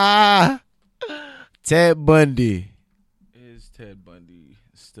us. Ted Bundy. Is Ted Bundy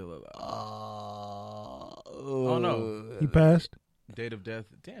still alive? Oh no. He passed. Date of death.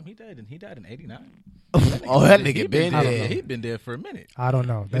 Damn, he died in '89. Oh, that nigga been I don't know. dead. He'd been dead for a minute. I don't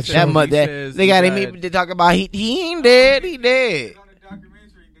know. That He shit. That He much that says they he got him died- even to talk about he ain't dead. He dead.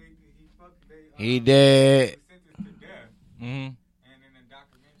 He dead. Mm-hmm.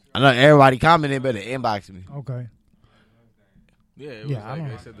 I know everybody commented, better inbox me. Okay. Yeah, it Yeah, was I like don't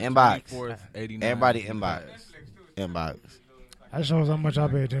they know. said the Inbox. 24th, 89. Everybody He inbox. passed. Inbox. That shows how much I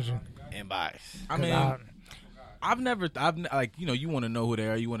pay attention. Inbox. I mean, I've like you want to know who they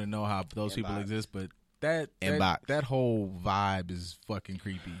are, you want to know how those people exist, but Inbox. that whole vibe is fucking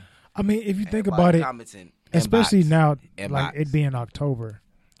creepy. I mean, if you think Everybody about it, commenting. especially Inbox. now, Inbox. like it being October,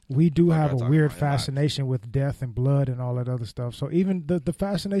 we do Fuck, have I a talk weird about inbox. fascination with death and blood and all that other stuff. So even the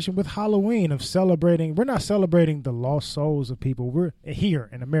fascination with Halloween of celebrating, we're not celebrating the lost souls of people. We're here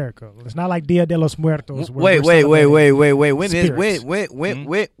in America. It's not like Dia de los Muertos. where Wait. we're celebrating When is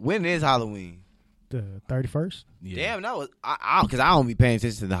spirits. when is Halloween? The 31st. Yeah. Damn, that was because I don't be paying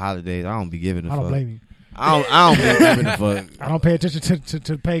attention to the holidays. I don't be giving a fuck. I don't blame you. I don't be giving a fuck. I don't pay attention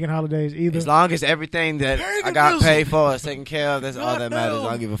to pagan holidays either. As long as everything that I got paid for is taken care of, that's all that matters. I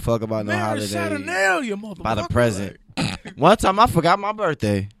don't give a fuck about no holidays. Saturnalia, you motherfucker. By the present. One time I forgot my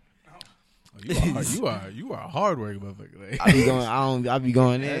birthday. You are a hardworking motherfucker. Like. I be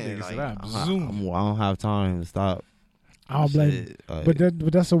going That in. nigga said, Like, I'm zooming. I don't have time to stop. I don't blame you. Like,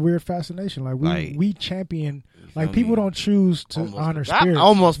 But that's a weird fascination. Like we champion. Like feel people me? don't choose to honor I spirits.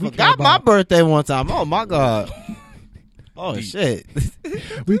 almost We forgot care my about- birthday one time. Oh my god. Oh shit.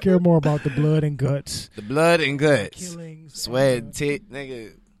 We care more about the blood and guts, The blood and guts. killings, Sweat, tit,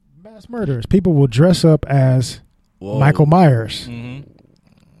 nigga. mass murders. People will dress up as Whoa. Michael Myers. Mm-hmm.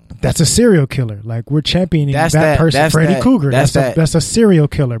 That's a serial killer. Like we're championing That's that that- person, that's Freddy that- Krueger. that's That's that. a serial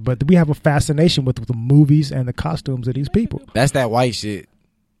killer. But we have a fascination with the movies and the costumes of these people. That's that white shit.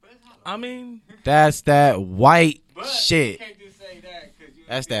 I mean, That's that white shit.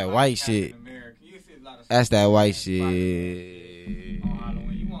 That's that white shit. That's that white shit.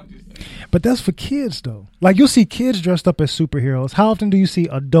 But that's for kids though. Like you'll see kids dressed up as superheroes. How often do you see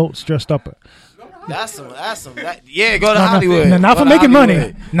adults dressed up? That's some. Yeah, go to Hollywood. Not Go for to making money.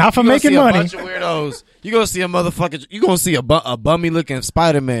 Hollywood. Not for You gonna making see money. A bunch of weirdos. You gonna see a motherfucker. You gonna see a bummy looking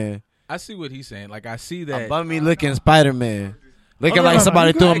Spider-Man. I see what he's saying. Like I see A that. bummy looking Spider-Man. Looking no, like no,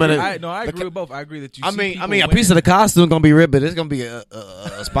 somebody you threw him in I a. agree with both. I agree that you. I see mean, people a wearing- piece of the costume gonna be ripped, but it's gonna be a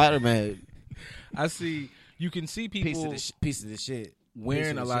Spider-Man I see. You can see people piece of the shit.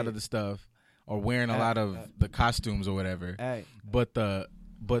 wearing a lot of the stuff or wearing a lot of the costumes or whatever. Hey. But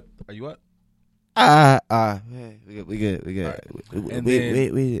are you up? We good. And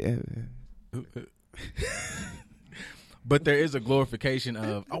We But there is a glorification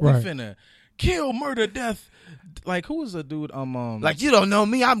of we Right. finna kill, murder, death. Like who was the dude? like you don't know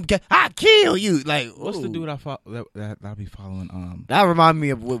me. I kill you. Like what's the ooh. dude that be following? That remind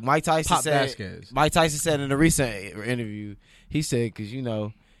me of what Mike Tyson Pop said. Vasquez. Mike Tyson said in a recent interview. He said because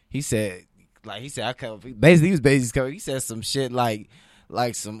he said I come basically he was basically covered. He said some shit like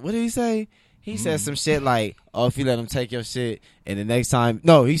some what did he say? He said some shit like, oh, if you let him take your shit, and the next time,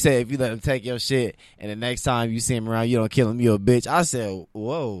 no, he said if you let him take your shit, and the next time you see him around, you don't kill him, you a bitch. I said,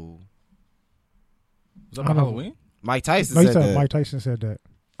 whoa. Was that about Halloween? Mike Tyson No, you said said that. Mike Tyson said that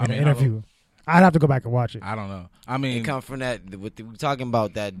I in mean, an interview. I'd have to go back and watch it. I don't know. I mean, It come from that. We talking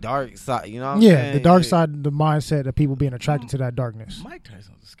about that dark side. You know what I'm Yeah, saying? the dark side, the mindset of people being attracted to that darkness. Mike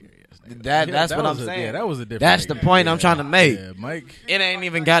Tyson's a scary ass nigga. That's what I'm was saying. Yeah, that was a different. That's the nigga. point I'm trying to make. Yeah, Mike. It ain't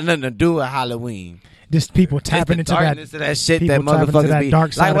even got nothing to do with Halloween. Just people tapping It's into the that. darkness of that shit people that tapping into motherfuckers that be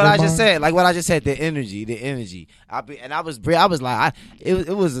dark side like what of I their just mind. said. Like what I just said. The energy. I was like, it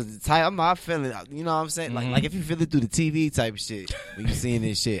was a type. I'm not feeling. You know what I'm saying? Like if you feel it through the TV type shit when you seeing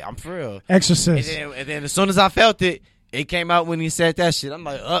this shit, I'm for real. Exorcist. And then as soon as I felt it, it came out when he said that shit. I'm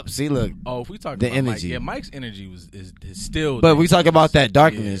like, see, look. Oh, if we talk The about energy. Mike, yeah, Mike's energy is still. But we talk about that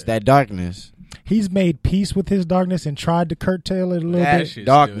darkness. darkness. That darkness. He's made peace with his darkness and tried to curtail it a little That bit, shit's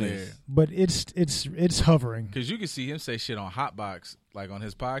Darkness. still there. but it's hovering. Because you can see him say shit on Hotbox, like on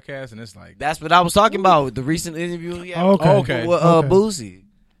his podcast, and it's like, That's what I was talking about with the recent interview. Yeah, Okay. with Okay. Boosie.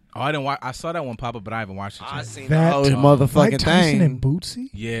 oh, I didn't watch. I saw that one pop up, but I haven't watched it I yet. seen That- the whole Mike motherfucking Tyson thing. and Bootsy.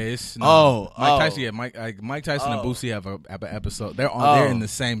 Yeah, it's Oh, Mike oh. Tyson. Yeah, Mike Tyson and Oh. Boosie have an episode. They're Oh. they're in the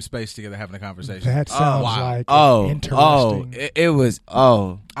same space together having a conversation. That sounds wow. like interesting. It was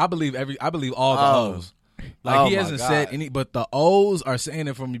I believe all the Oh. O's. Like Oh he my hasn't God. said any, but the O's are saying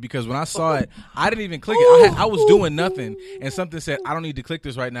it for me because when I saw it, I didn't even click it. I was doing nothing, and something said I don't need to click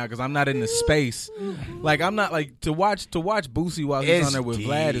this right now because I'm not in the space. Like I'm not like to watch Boosie while he's It's on there with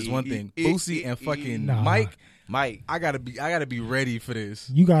Vlad is one thing. Boosie and fucking Nah. Mike, Mike. I gotta be ready for this.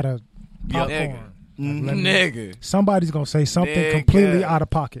 You gotta Yup. popcorn. Nigga. Let me- Nigga. Somebody's gonna say something Nigga. completely out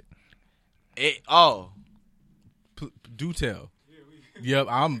of pocket. Do tell. Yep,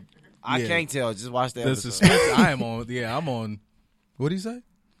 I yeah. can't tell. Just watch the The episode. suspense I am on. Yeah, I'm on. What do you say?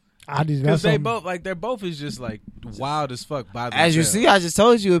 I just Because that's they something- both they're both is just like wild as fuck by As you themselves. see, I just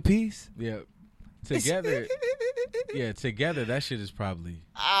told you a piece. Yeah. Together, together that shit is probably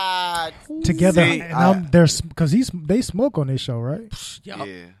together. See, and there's because they smoke on this show, right? Yeah.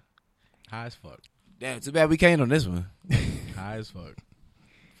 high as fuck. Damn, too bad we can't on this one. High as fuck.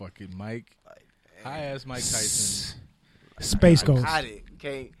 Fucking Mike. High ass Mike Tyson. Space Ghost. Got it.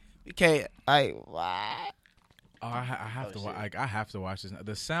 We can't. Like, what? Oh, I have to. Like, I have to watch this.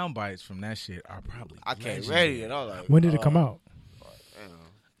 The sound bites from that shit are probably. I can't legendary. ready it. I'm like, When did it come out?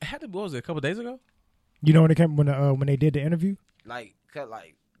 It had to. What was it? A couple days ago. You know when it came when they did the interview?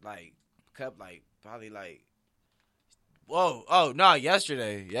 Probably like. Whoa! Oh no!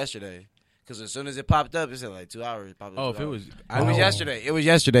 Yesterday. Because Because as soon as it popped up, it said like 2 hours. It popped up Oh, 2 if it hours. was, It was yesterday. It was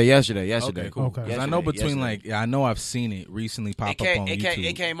yesterday. Okay, cool. Okay. 'Cause I know between Yesterday. I know I've seen it recently pop up on YouTube.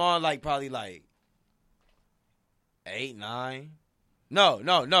 It came on like probably like 8, 9. No.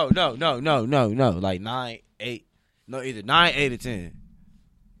 Like 9, 8. No, either 9, 8, or 10.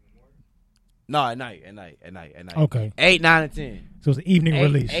 No, at night. Okay. 8, 9, or 10. So it's an evening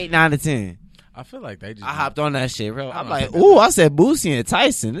release. 8, 9, or 10. I feel like they just. I hopped on that shit, bro. I I'm don't like, think ooh, I said Boosie and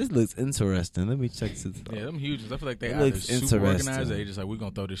Tyson. This looks interesting. Let me check this out. Yeah, them huge. I feel like they It either looks super organized interesting. or they just like, we're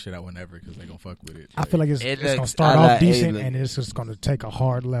going to throw this shit out whenever because they going to fuck with it. I feel like it's It going to looks- start I off like- decent it and it's just going to take a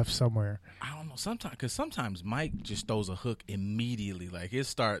hard left somewhere. I don't know. Sometimes Mike just throws a hook immediately. Like he'll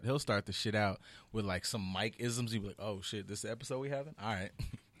start the shit out with like some Mike isms. He'll be like, oh shit, this is the episode we having? All right.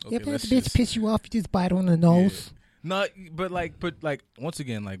 Okay, If that let's bitch just- piss you off, you just bite on the nose. No, but like once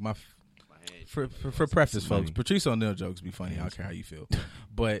again, like for preface, folks, Patrice O'Neal jokes be funny. I don't care how you feel,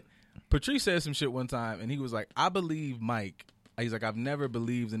 but Patrice said some shit one time, and he was like, "I believe Mike." He's like, "I've never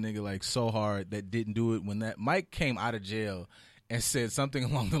believed a nigga like so hard that didn't do it when that Mike came out of jail." And said something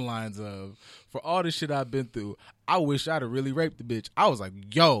along the lines of, "For all the shit I've been through, I wish I'd have really raped the bitch." I was like,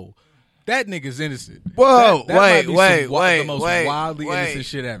 "Yo, that nigga's innocent." Whoa, That might be wait, the most wildly innocent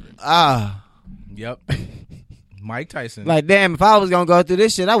shit ever. Yep. Mike Tyson. Like, damn, if I was gonna go through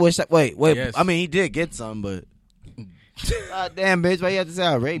this shit, I wish. Wait. Yes. I mean, he did get some, but God damn, bitch, why you have to say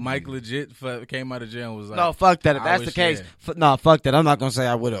I raped Mike you? legit came out of jail and was like, No, fuck that. If I that's the wish, case, yeah. no, fuck that. I'm not gonna say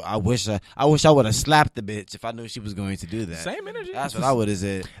I would have. I wish I would have slapped the bitch if I knew she was going to do that. Same energy. That's what I would have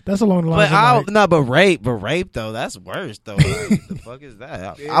said. That's along the lines But of like, rape though, that's worse though. Like, the fuck is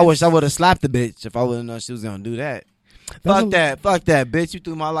that? I wish I would have slapped the bitch if I would have known she was gonna do that. Fuck that, bitch. You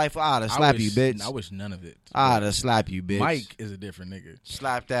threw my life. I'd have slapped you, bitch. I wish none of it. I'd have slapped you, bitch. Mike is a different nigga.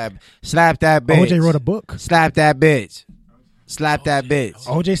 Slap that bitch. OJ wrote a book. Slap that bitch. Slap that bitch.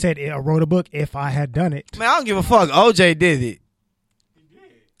 OJ said I wrote a book if I had done it. Man, I don't give a fuck. OJ did it.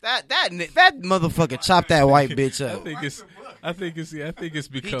 That motherfucker chopped that white bitch up. I think it's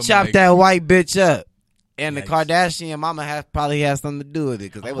He become chopped like, that white bitch up. And the Yikes. Kardashian mama probably has something to do with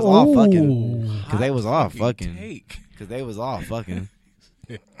it because they was all fucking. Because they was all fucking. take. Because they was all fucking.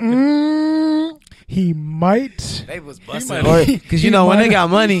 He might. They was might- busting. Because you know when they got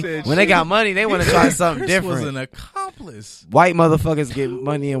money, He said when they shit. got money, they want to try something Chris was different. an accomplice. White motherfuckers get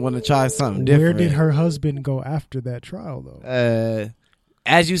money and want to try something Where different. did her husband go after that trial, though?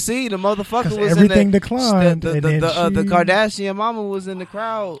 As you see, the motherfucker 'Cause was everything in the, declined, The and then the she- Kardashian mama was in the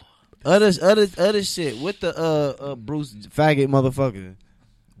crowd. Other shit with the Bruce faggot motherfucker.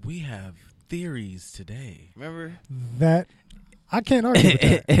 We have theories today. Remember? That I can't argue with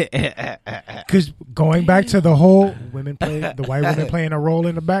that. Because going back to the whole the white women playing a role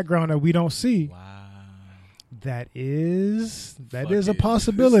in the background that we don't see. Wow. That is Fuck a it.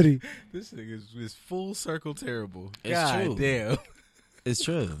 possibility. This thing is full circle terrible. It's God true. damn. It's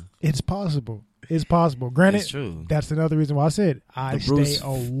true. It's possible. It's possible. Granted, It's true. that's another reason why I said I The Bruce- stay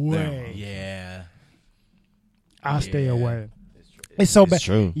away. Yeah. I stay Yeah. away. It's so It's bad.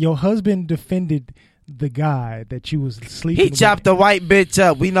 true. Your husband defended the guy that you was sleeping He with. chopped the white bitch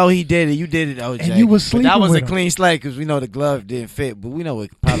up. We know he did it. You did it, OJ. And you was But that sleeping was with a him. clean slate because we know the glove didn't fit, but we know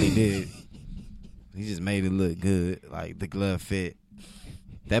it probably did. He just made it look good, like the glove fit.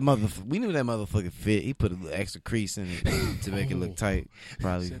 That motherfucker, we knew that motherfucker fit. He put a little extra crease in it to make it look tight,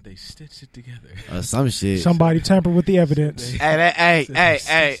 probably. Said they stitched it together. Or some shit. Somebody tampered with the evidence. Hey,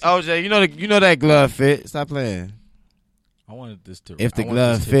 OJ, you know that glove fit. Stop playing. I wanted this to. If the I wanted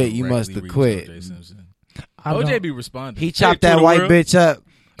glove this to fit, you directly must have reach quit. O.J. Simpson. I OJ don't- be responding. He chopped Hey, that to the white world. bitch up.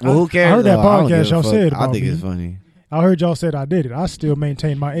 Well, who cares? I heard that though? I don't podcast give a y'all fuck. said I about think me. it's funny. I heard y'all said I did it. I still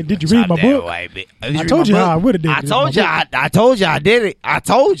maintain my. And did you read Chop my that book? white bitch. I told you how I would have did it. I told you. I told you I did it. I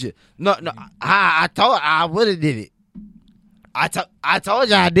told you. No. I would have did it. I told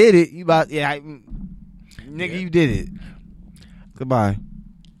you I did it. You about nigga, you did it. Goodbye.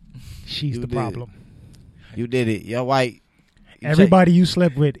 She's You the did. problem. You did it. You're white. Everybody you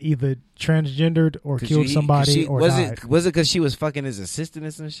slept with either transgendered or killed somebody or died. Was it because she was fucking his assistant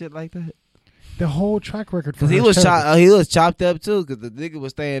or some shit like that? The whole track record for Because her is terrible. he was chopped up too. Because the nigga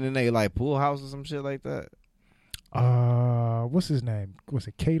was staying in a like pool house or some shit like that. What's his name? Was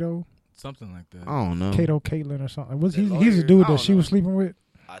it Kato? Something like that. I don't know. Kato Caitlin or something? Was The he's the lawyer? dude I that don't she was know. sleeping with?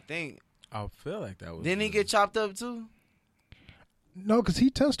 I think. I feel like that was. Didn't he get chopped up too? No, because he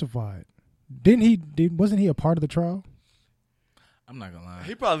testified. Wasn't he a part of the trial? I'm not gonna lie.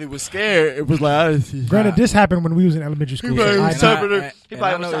 He probably was scared. It was like, Granted, this happened when we was in elementary school. probably so was I chopping know- her. And He I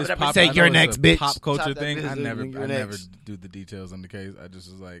probably know was it's chopping her. pop- Say, I know "You're it's next, a bitch." Pop culture Chop that thing. bitch I up, never you're do next. the details on the case. I just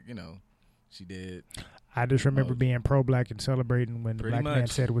was like, she did. I just remember being pro-black and celebrating when the Pretty black man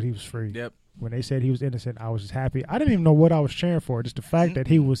much. said what he was free. Yep. When they said he was innocent, I was just happy. I didn't even know what I was cheering for. Just the fact that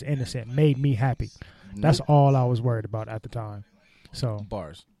he was innocent made me happy. That's all I was worried about at the time. So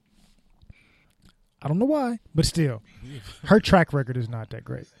Bars. I don't know why, but still, her track record is not that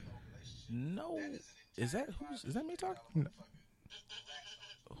great. No. Is that me talking? No.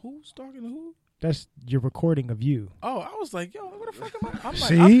 Who's talking to who? That's your recording of you. Oh, I was like, yo, what the fuck am I? I'm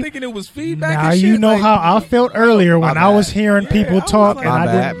See? like, I'm thinking it was feedback. Now and shit. you know like, how I felt earlier when I was hearing Yeah, people I was talk, like- and My I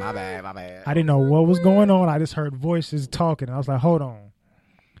bad, didn't. my bad. I didn't know what was going on. I just heard voices talking. I was like, hold on.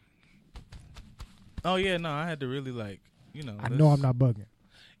 Oh yeah, no, I had to really like, I know I'm not bugging.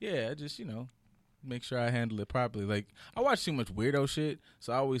 Yeah, I just make sure I handle it properly. Like I watch too much weirdo shit,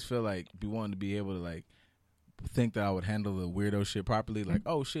 so I always feel like be wanting to be able to like think that I would handle the weirdo shit properly. Like,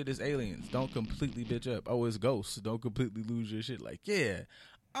 oh shit, it's aliens. Don't completely bitch up. Oh, it's ghosts. Don't completely lose your shit. Like, yeah,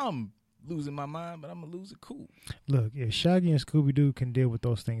 I'm losing my mind, but I'm gonna lose it cool. Look, if Shaggy and Scooby Doo can deal with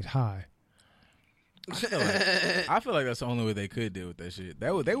those things high, I feel like that's the only way they could deal with that shit.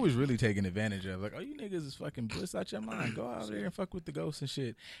 They was really taking advantage of. Like, oh, you niggas is fucking bliss out your mind. Go out there and fuck with the ghosts and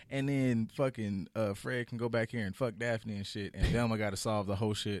shit. And then fucking Fred can go back here and fuck Daphne and shit. And Velma got to solve the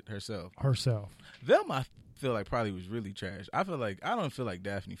whole shit herself. Velma, I feel like probably was really trash. I don't feel like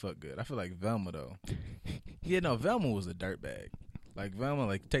Daphne fucked good. I feel like Velma though. Yeah, no, Velma was a dirtbag. Like Velma,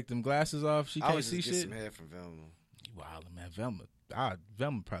 like take them glasses off. She can't see shit. Some head from Velma. You wildin', man.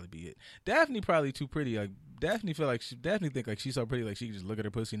 Velma probably be it. Daphne probably too pretty. Like Daphne think like she's so pretty, like she can just look at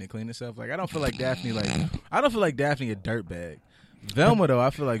her pussy and then clean herself. Like I don't feel like Daphne a dirtbag. Velma though, I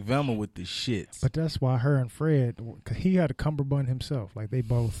feel like Velma with the shits. but that's why her and Fred, cause he had a cummerbund himself. Like they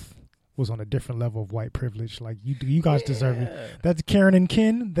both was on a different level of white privilege. Like you guys deserve it. That's Karen and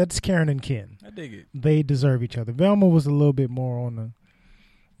Ken. I dig it. They deserve each other. Velma was a little bit more on the.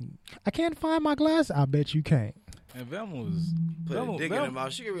 I can't find my glass. I bet you can't. And Velma was Put a dick in her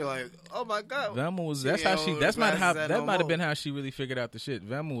mouth. She could be like, "Oh my god." Velma was. She That's how ain't she. on That's not how. glasses That no might have more. been how she really figured out the shit.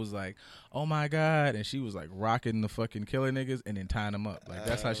 Velma was like, "Oh my god," and she was like rocking the fucking killer niggas and then tying them up. Like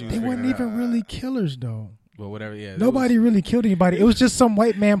that's how she was. They figuring weren't it out. even really killers though. Well, whatever. Yeah. Nobody really killed anybody. It was just some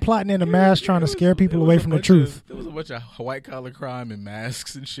white man plotting in a mask trying to scare people away from the truth. There was a bunch of white collar crime and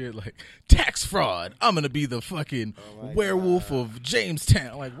masks and shit like tax fraud. I'm gonna be the fucking werewolf of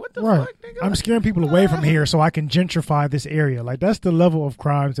Jamestown. Like what the Right. fuck, nigga? I'm scaring people away from here so I can gentrify this area. Like that's the level of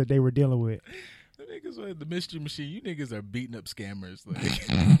crimes that they were dealing with. The niggas were the mystery machine. You niggas are beating up scammers. Like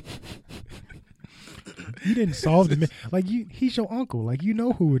You didn't solve the like he's your uncle. Like you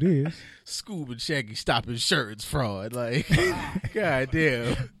know who it is. Scoob and Shaggy stop insurance fraud. Like god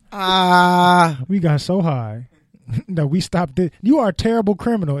damn. We got so high that we stopped it. You are a terrible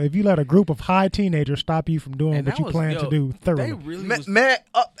criminal if you let a group of high teenagers stop you from doing And what that you was- plan yo, to do thoroughly. They really was, Man,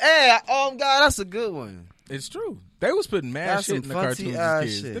 God, that's a good one. it's true. They was putting mad That's shit in some the funky cartoons ass as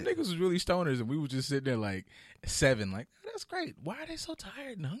kids. shit. Them niggas was really stoners, and we was just sitting there like 7, like that's great. Why are they so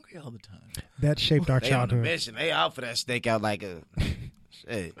tired and hungry all the time? That shaped our They on a childhood. mission. They out for that stakeout like a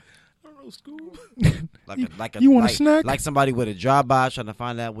shit. I don't know, Scoob. Like a You want a like, snack? Like somebody with a drive-by trying to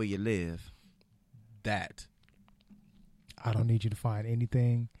find out where you live. That. I don't need you to find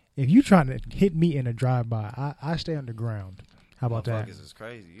anything. If you trying to hit me in a drive-by, I stay underground. How about that? Motherfuckers is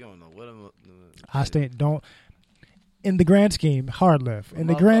crazy. You don't know what I stay don't. In the grand scheme, hard left. In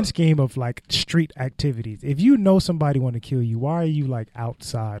the grand scheme of like street activities, if you know somebody want to kill you, why are you like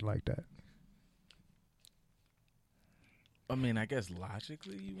outside like that? I mean, I guess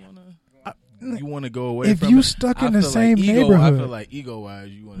logically you wanna go away If from you it. stuck I in the feel like same I neighborhood, feel like ego-wise,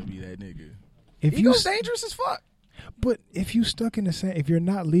 you want to be that nigga. if Ego's dangerous as fuck. but if you stuck in the same, if you're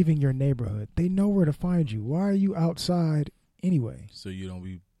not leaving your neighborhood, they know where to find you. Why are you outside anyway? So you don't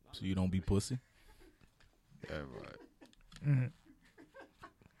be pussy. Yeah, right. Mm-hmm.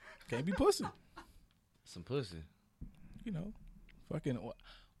 Can't be pussy. Some pussy. You know, fucking. What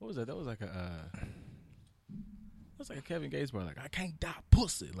was that? That was like a. That's like a Kevin Gates bar. Like I can't die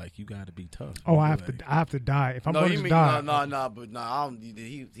pussy. Like you got to be tough. Oh, I Like, have to die if I'm No, going you to mean die. but I don't.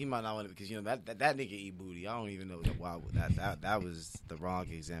 He might not want it because you know that nigga eat booty. I don't even know why that was the wrong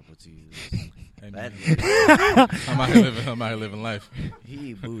example to use. Hey, That man, nigga, I'm out here living life.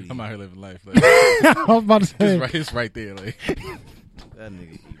 he eat booty. I'm out here living life. Like, I was about to say it's right there. Like, That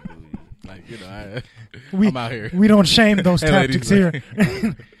nigga eat booty. like you know, we I'm out here. we don't shame those Hey, ladies, tactics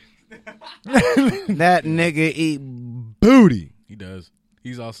here. That nigga eat booty. He does.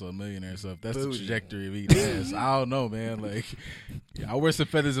 He's also a millionaire, so if that's Booty. the trajectory of eating ass, I don't know, man. Like, I wear some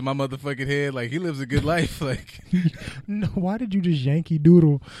feathers in my motherfucking head. Like, he lives a good life. Like, No, why did you just Yankee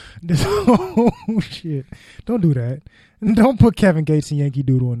Doodle this whole shit? Don't do that. Don't put Kevin Gates and Yankee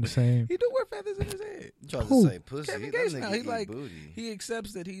Doodle in the same. he do wear feathers in his head. You tried Who? to say pussy. Kevin That Gates nigga now, he eat like booty. he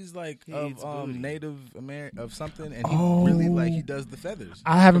accepts that he's like He of eats booty. Native American of something, and he Oh. really like he does the feathers.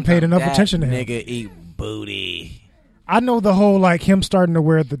 I haven't paid enough That attention to him. nigga eat booty. I know the whole like him starting to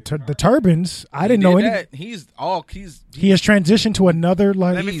wear the turbans. I didn't He know did any. that. He's He has transitioned to another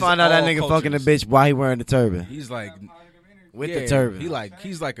like. Let me He's find out that all nigga cultures. fucking the bitch while he wearing the turban. he's like With yeah, the turban.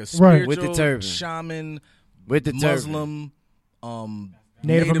 He's like a Right. spiritual With the turban. shaman, With the turban. Muslim,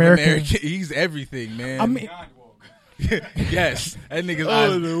 Native American. He's everything, man. I mean, yes, that nigga's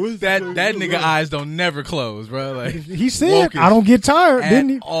eyes. That nigga eyes don't never close, bro. Like he said, woke "I don't get tired." at Didn't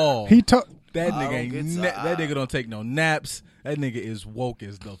he? all. He told That I nigga don't ain't get that nigga don't take no naps. That nigga is woke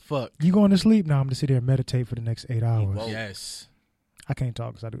as the fuck. you going to sleep now. I'm gonna sit here and meditate for the next 8 hours. woke. Yes. I can't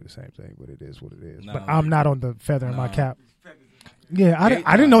talk because I do the same thing, but it is what it is. No, but I'm not on the feather in my No. cap. Yeah, I Gates-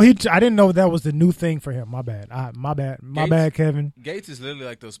 didn't know I didn't know that was the new thing for him. My bad. My Gates- bad, Kevin. Gates is literally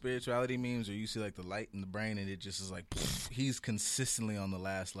like those spirituality memes where you see like the light in the brain and it just is like he's consistently on the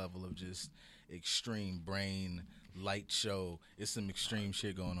last level of just extreme brain light show. It's some extreme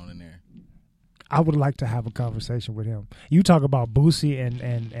shit going on in there. I would like to have a conversation with him. You talk about Boosie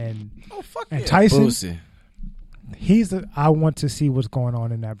and Oh fuck and yeah. Tyson. Boosie. I want to see what's going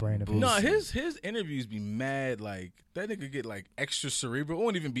on in that brain of his. No, his interviews be mad. Like that nigga get like extra cerebral. It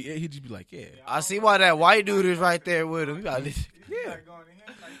won't even be it. He'd just be like, yeah, I see why that white dude is right there with him. You gotta listen. yeah.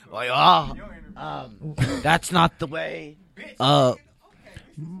 Like, that's not the way.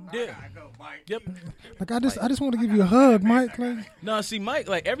 Yeah. Yep. Like I just want to give you a hug, Mike. Like, No, see, Mike,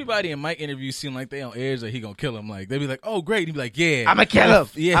 like everybody in Mike interviews seem like they on edge, like he gonna kill him. Like they be like, "Oh, great," he'd be like, "Yeah, I'ma kill him.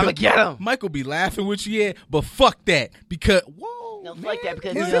 Yeah, I'ma get him." Mike will be laughing with you, yeah, but fuck that because whoa, No, man, fuck that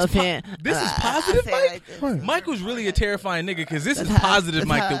because is you know this what I'm saying. this is positive, I Mike. say Right. Mike was really a terrifying nigga because this is That's how- positive that's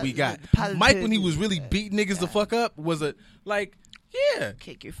Mike how- that we got. positive Mike when he is- was really beating niggas the fuck up was a like, yeah,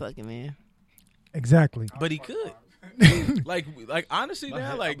 Kick your fucking man. exactly. but he could. like honestly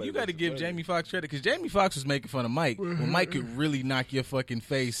now, like you got to give Jamie Foxx credit because Jamie Foxx was making fun of Mike when Mike could really knock your fucking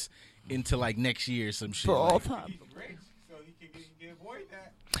face into like next year or some shit. For all Like, time. So he can get avoid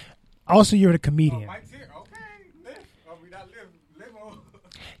that. Also, you're a comedian. Mike's here. Okay, live. Oh, we not live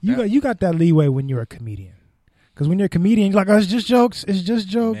on. You got that leeway when you're a comedian. Because when you're a comedian, you're like, oh, it's just jokes. It's just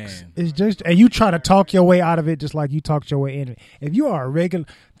jokes. Man. It's just, and you try to talk your way out of it, just like you talked your way in. If you are a regular,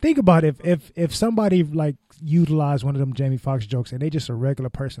 think about it, if somebody like utilized one of them Jamie Foxx jokes and they just a regular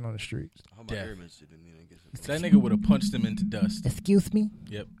person on the streets. Yeah. That nigga would have punched him into dust. Excuse me?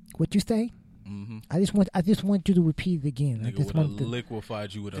 Yep. What you say? Mm-hmm. I just want you to repeat it again. I Nigga just would have want to.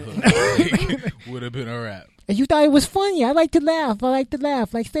 liquefied you with a hook. Would have been a rap. And you thought it was funny. I like to laugh.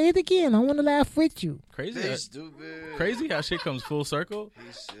 Like, say it again. I want to laugh with you. Crazy. He's stupid. Crazy how shit comes full circle.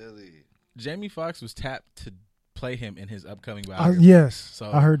 He's silly. Jamie Foxx was tapped to play him in his upcoming biography. Yes,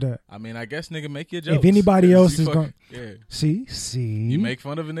 So- I heard that. I mean, I guess nigga make your jokes. If anybody 'Cause else you is fucking- going, yeah, see, you make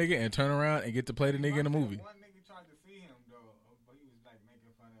fun of a nigga and turn around and get to play the nigga in a movie. One nigga tried to see him though, but he was like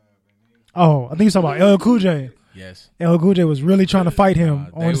making fun of him. Oh, I think you're talking about LL Cool J. Yes. LL Cool J was really trying to fight him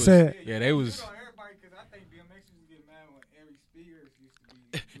They on was- set. Yeah, they was. Everybody, because I think DMX used to get mad when Ari Spears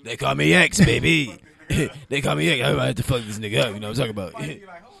used to be. They call me X, baby. They call me X. Everybody had to fuck this nigga up. You know what I'm talking about? Be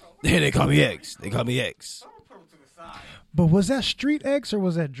like, hold on, They call me X. They call me X. don't put him to the side. But was that Street X or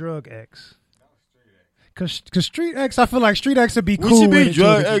was that Drug X? Cause Street X, I feel like Street X would be cool. What you with mean it,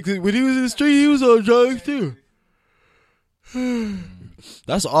 drug too. X? When he was in the street, he was on drugs too.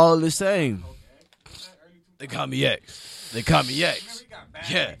 That's all the same. They call me X. They call me X.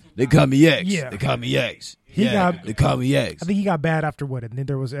 Yeah. They call me X. Yeah. They call me X. He Yeah. got- They call me X. I think he got bad after what, and then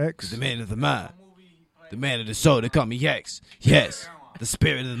there was X. The man of the mind. The man of the soul. They call me X. Yes. The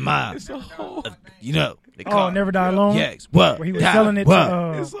spirit of the mind. You know. They Oh, call Never Die Alone. Yes. What? Where he was Yeah. selling it. What?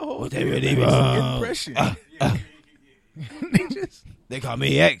 To, It's a whole What they really different want. impression. They call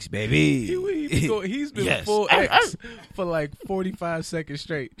me X, baby. He's been Yes. full X for like 45 seconds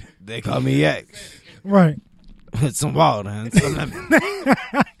straight. They call me X. right. Some water and some lemon.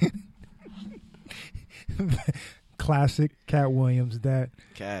 Classic Cat Williams. That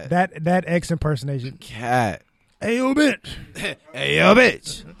Cat. that X impersonation. Cat. Hey, yo, bitch. Hey, yo,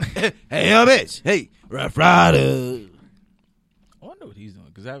 bitch. Hey, yo, bitch. Hey, Rough Rider. I wonder what he's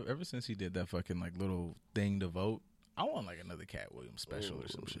doing because ever since he did that fucking like little thing to vote, I want like another Cat Williams special or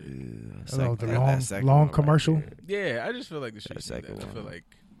some shit. Oh, the long commercial. Yeah, I just feel like the shit. That second I one. feel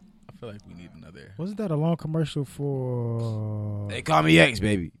feel like we need another. Wasn't that a long commercial for? They call me X,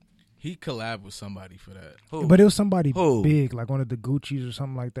 baby. He collabed with somebody for that. Who? But it was somebody Who? big, like one of the Gucci's or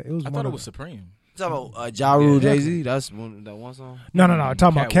something like that. It was. I one thought it of was Supreme. Talking about Ja Rule, Yeah. Jay-Z. That's that one song. No. I'm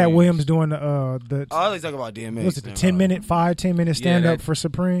talking about Cat Williams doing the Oh, I was talking about DMX. was it the 10 minute stand up that- for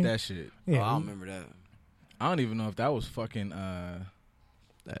Supreme? That shit. Oh, Yeah, I don't remember that. I don't even know if that was fucking.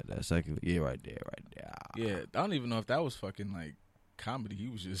 That second, yeah, right there. Yeah, I don't even know if that was fucking like comedy. He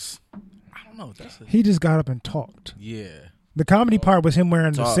was just. I don't know. That's a, he just got up and talked. yeah. The comedy part was him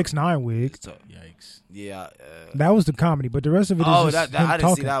wearing the Talk. 6ix9ine wig. Yikes. Yeah. That was the comedy, but the rest of it is Oh, just that him I didn't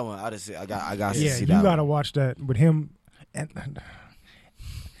talking. see that one. I didn't see. I got to Yeah, see you that. gotta one. watch that with him. And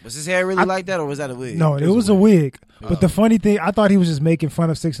Was his hair really like that, or was that a wig? no, it was a wig. But the funny thing, I thought he was just making fun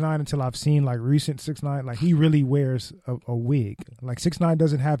of 6ix9ine until I've seen like recent 6ix9ine. Like he really wears a wig. Like 6ix9ine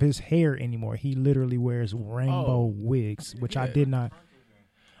doesn't have his hair anymore. He literally wears rainbow wigs, which I didn't know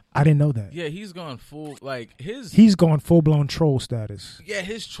that. Yeah, he's gone full like his. He's going full blown troll status. Yeah,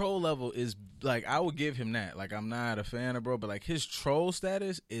 his troll level is like I would give him that. Like I'm not a fan of bro, but like his troll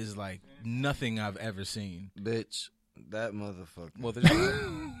status is like nothing I've ever seen. Bitch, that motherfucker. Well, there's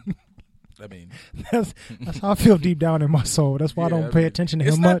I mean, That's how I feel deep down in my soul. That's why I don't pay attention to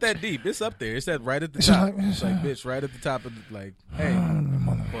it's him not much. that deep. It's up there. It's that right at the It's top. like- It's like bitch, right at the top of the, like, hey,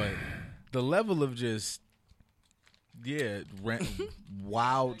 but the level of just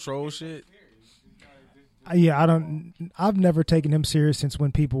wild troll shit. Yeah, I've never taken him serious since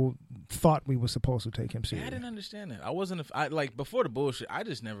when people thought we were supposed to take him Yeah, I serious. didn't understand that. I wasn't. I like before the bullshit. I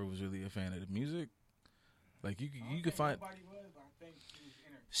just never was really a fan of the music. Like you could find.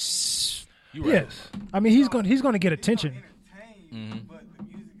 You right. Yes, I mean he's going to get attention. Mhm. But the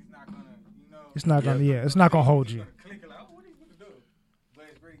music is not gonna, It's not going to. Yeah, it's not going to hold you. click like, oh, what are you gonna do? But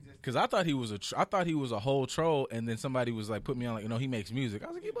it's really just Cause I thought he was a whole troll, and then somebody was like put me on like he makes music. I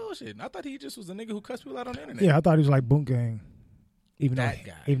was like, you bullshit. I thought he just was a nigga who cussed people out on the internet. Yeah, I thought he was like Boom Gang, even That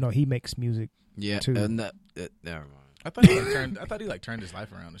guy. though he makes music. Yeah, too. never mind. I thought he like turned his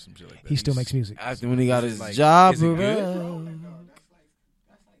life around or some shit like that. He still makes music. After when he got his like, job, is it good? bro. that's like selling. I don't know.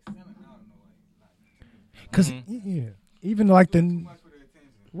 Because yeah, even like the Much for the attention.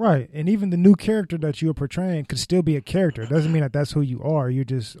 right, and even the new character that you're portraying could still be a character. It doesn't mean that that's who you are. You're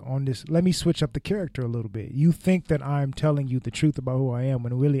just on this. Let me switch up the character a little bit. You think that I'm telling you the truth about who I am,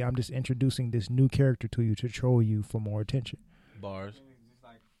 when really I'm just introducing this new character to you to troll you for more attention. Bars. It's just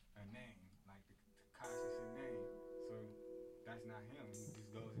like a name, like the Takashi name. So that's not him. He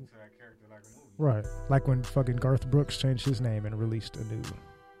just goes into that character like a movie. Right, like when fucking Garth Brooks changed his name and released a new.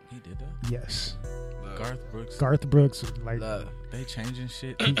 He did that. Yes, Garth Brooks. Garth Brooks like. Love. They changing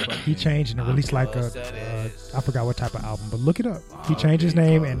shit. He changed and released like I forgot what type of album, but look it up. He changed his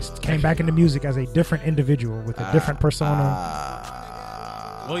name and came back into music as a different individual with a different persona.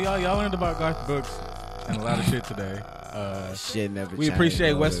 Well, y'all learned about Garth Brooks and a lot of shit today. Shit never We changed,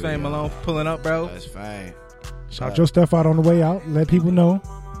 appreciate bro. West Fame Malone for pulling up, bro. West Fame. Shout your stuff out on the way out. Let people know.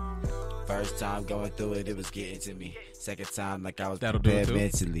 First time going through it, it was getting to me. Second time, like I was That'll do it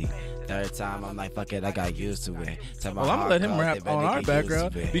prepared too. mentally. Third time, I'm like, fuck it, I got used to it. Tell my Well, I'm gonna let him heart rap cause they on better our get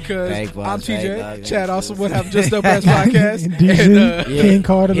background used to it. because Fake ones, I'm fake TJ. thugs, Chad fake also dudes. would have Just Dope Ass Podcast. And DZ, Yeah. King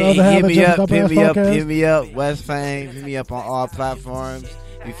Carter, the other half Hit of me Just up, Dope hit Ass me up, Podcast. hit me up, West Fame. Hit me up on all platforms.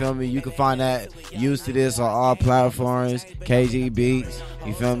 You feel me? You can find that Used to This on all platforms. KG Beats.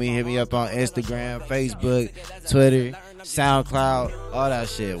 You feel me? Hit me up on Instagram, Facebook, Twitter, SoundCloud, all that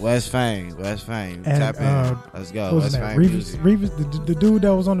shit. West Fame. And, Tap in. Let's go. What was West his name? Fame Revis, music. the dude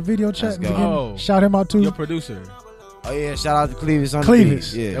that was on the video chat. Let's in the go. beginning. Oh. Shout him out too. Your producer. Oh yeah, shout out to Clevis on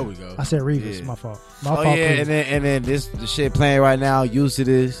Clevis. the beat. Yeah. There we go. I said Revis. Yeah. My fault. My Oh fault. yeah, Clevis. and then this the shit playing right now. Used to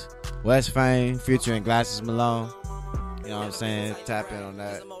This, West Fame, featuring Glasses Malone. You know what I'm saying? Tap in on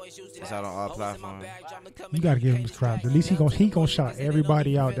that. It's out on all platforms. You gotta give him his props. At least he gonna shout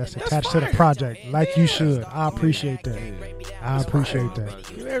everybody out that's attached to the project, like you should. I appreciate that. I appreciate that.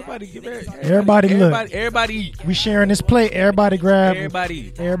 Give everybody Look. Everybody eat. We sharing this plate. Everybody grab.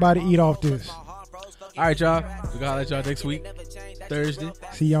 Everybody. Everybody eat off this. All right, y'all. We gonna holler at y'all next week, Thursday.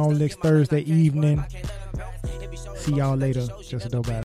 See y'all next Thursday evening. See y'all later. Just a dope ass.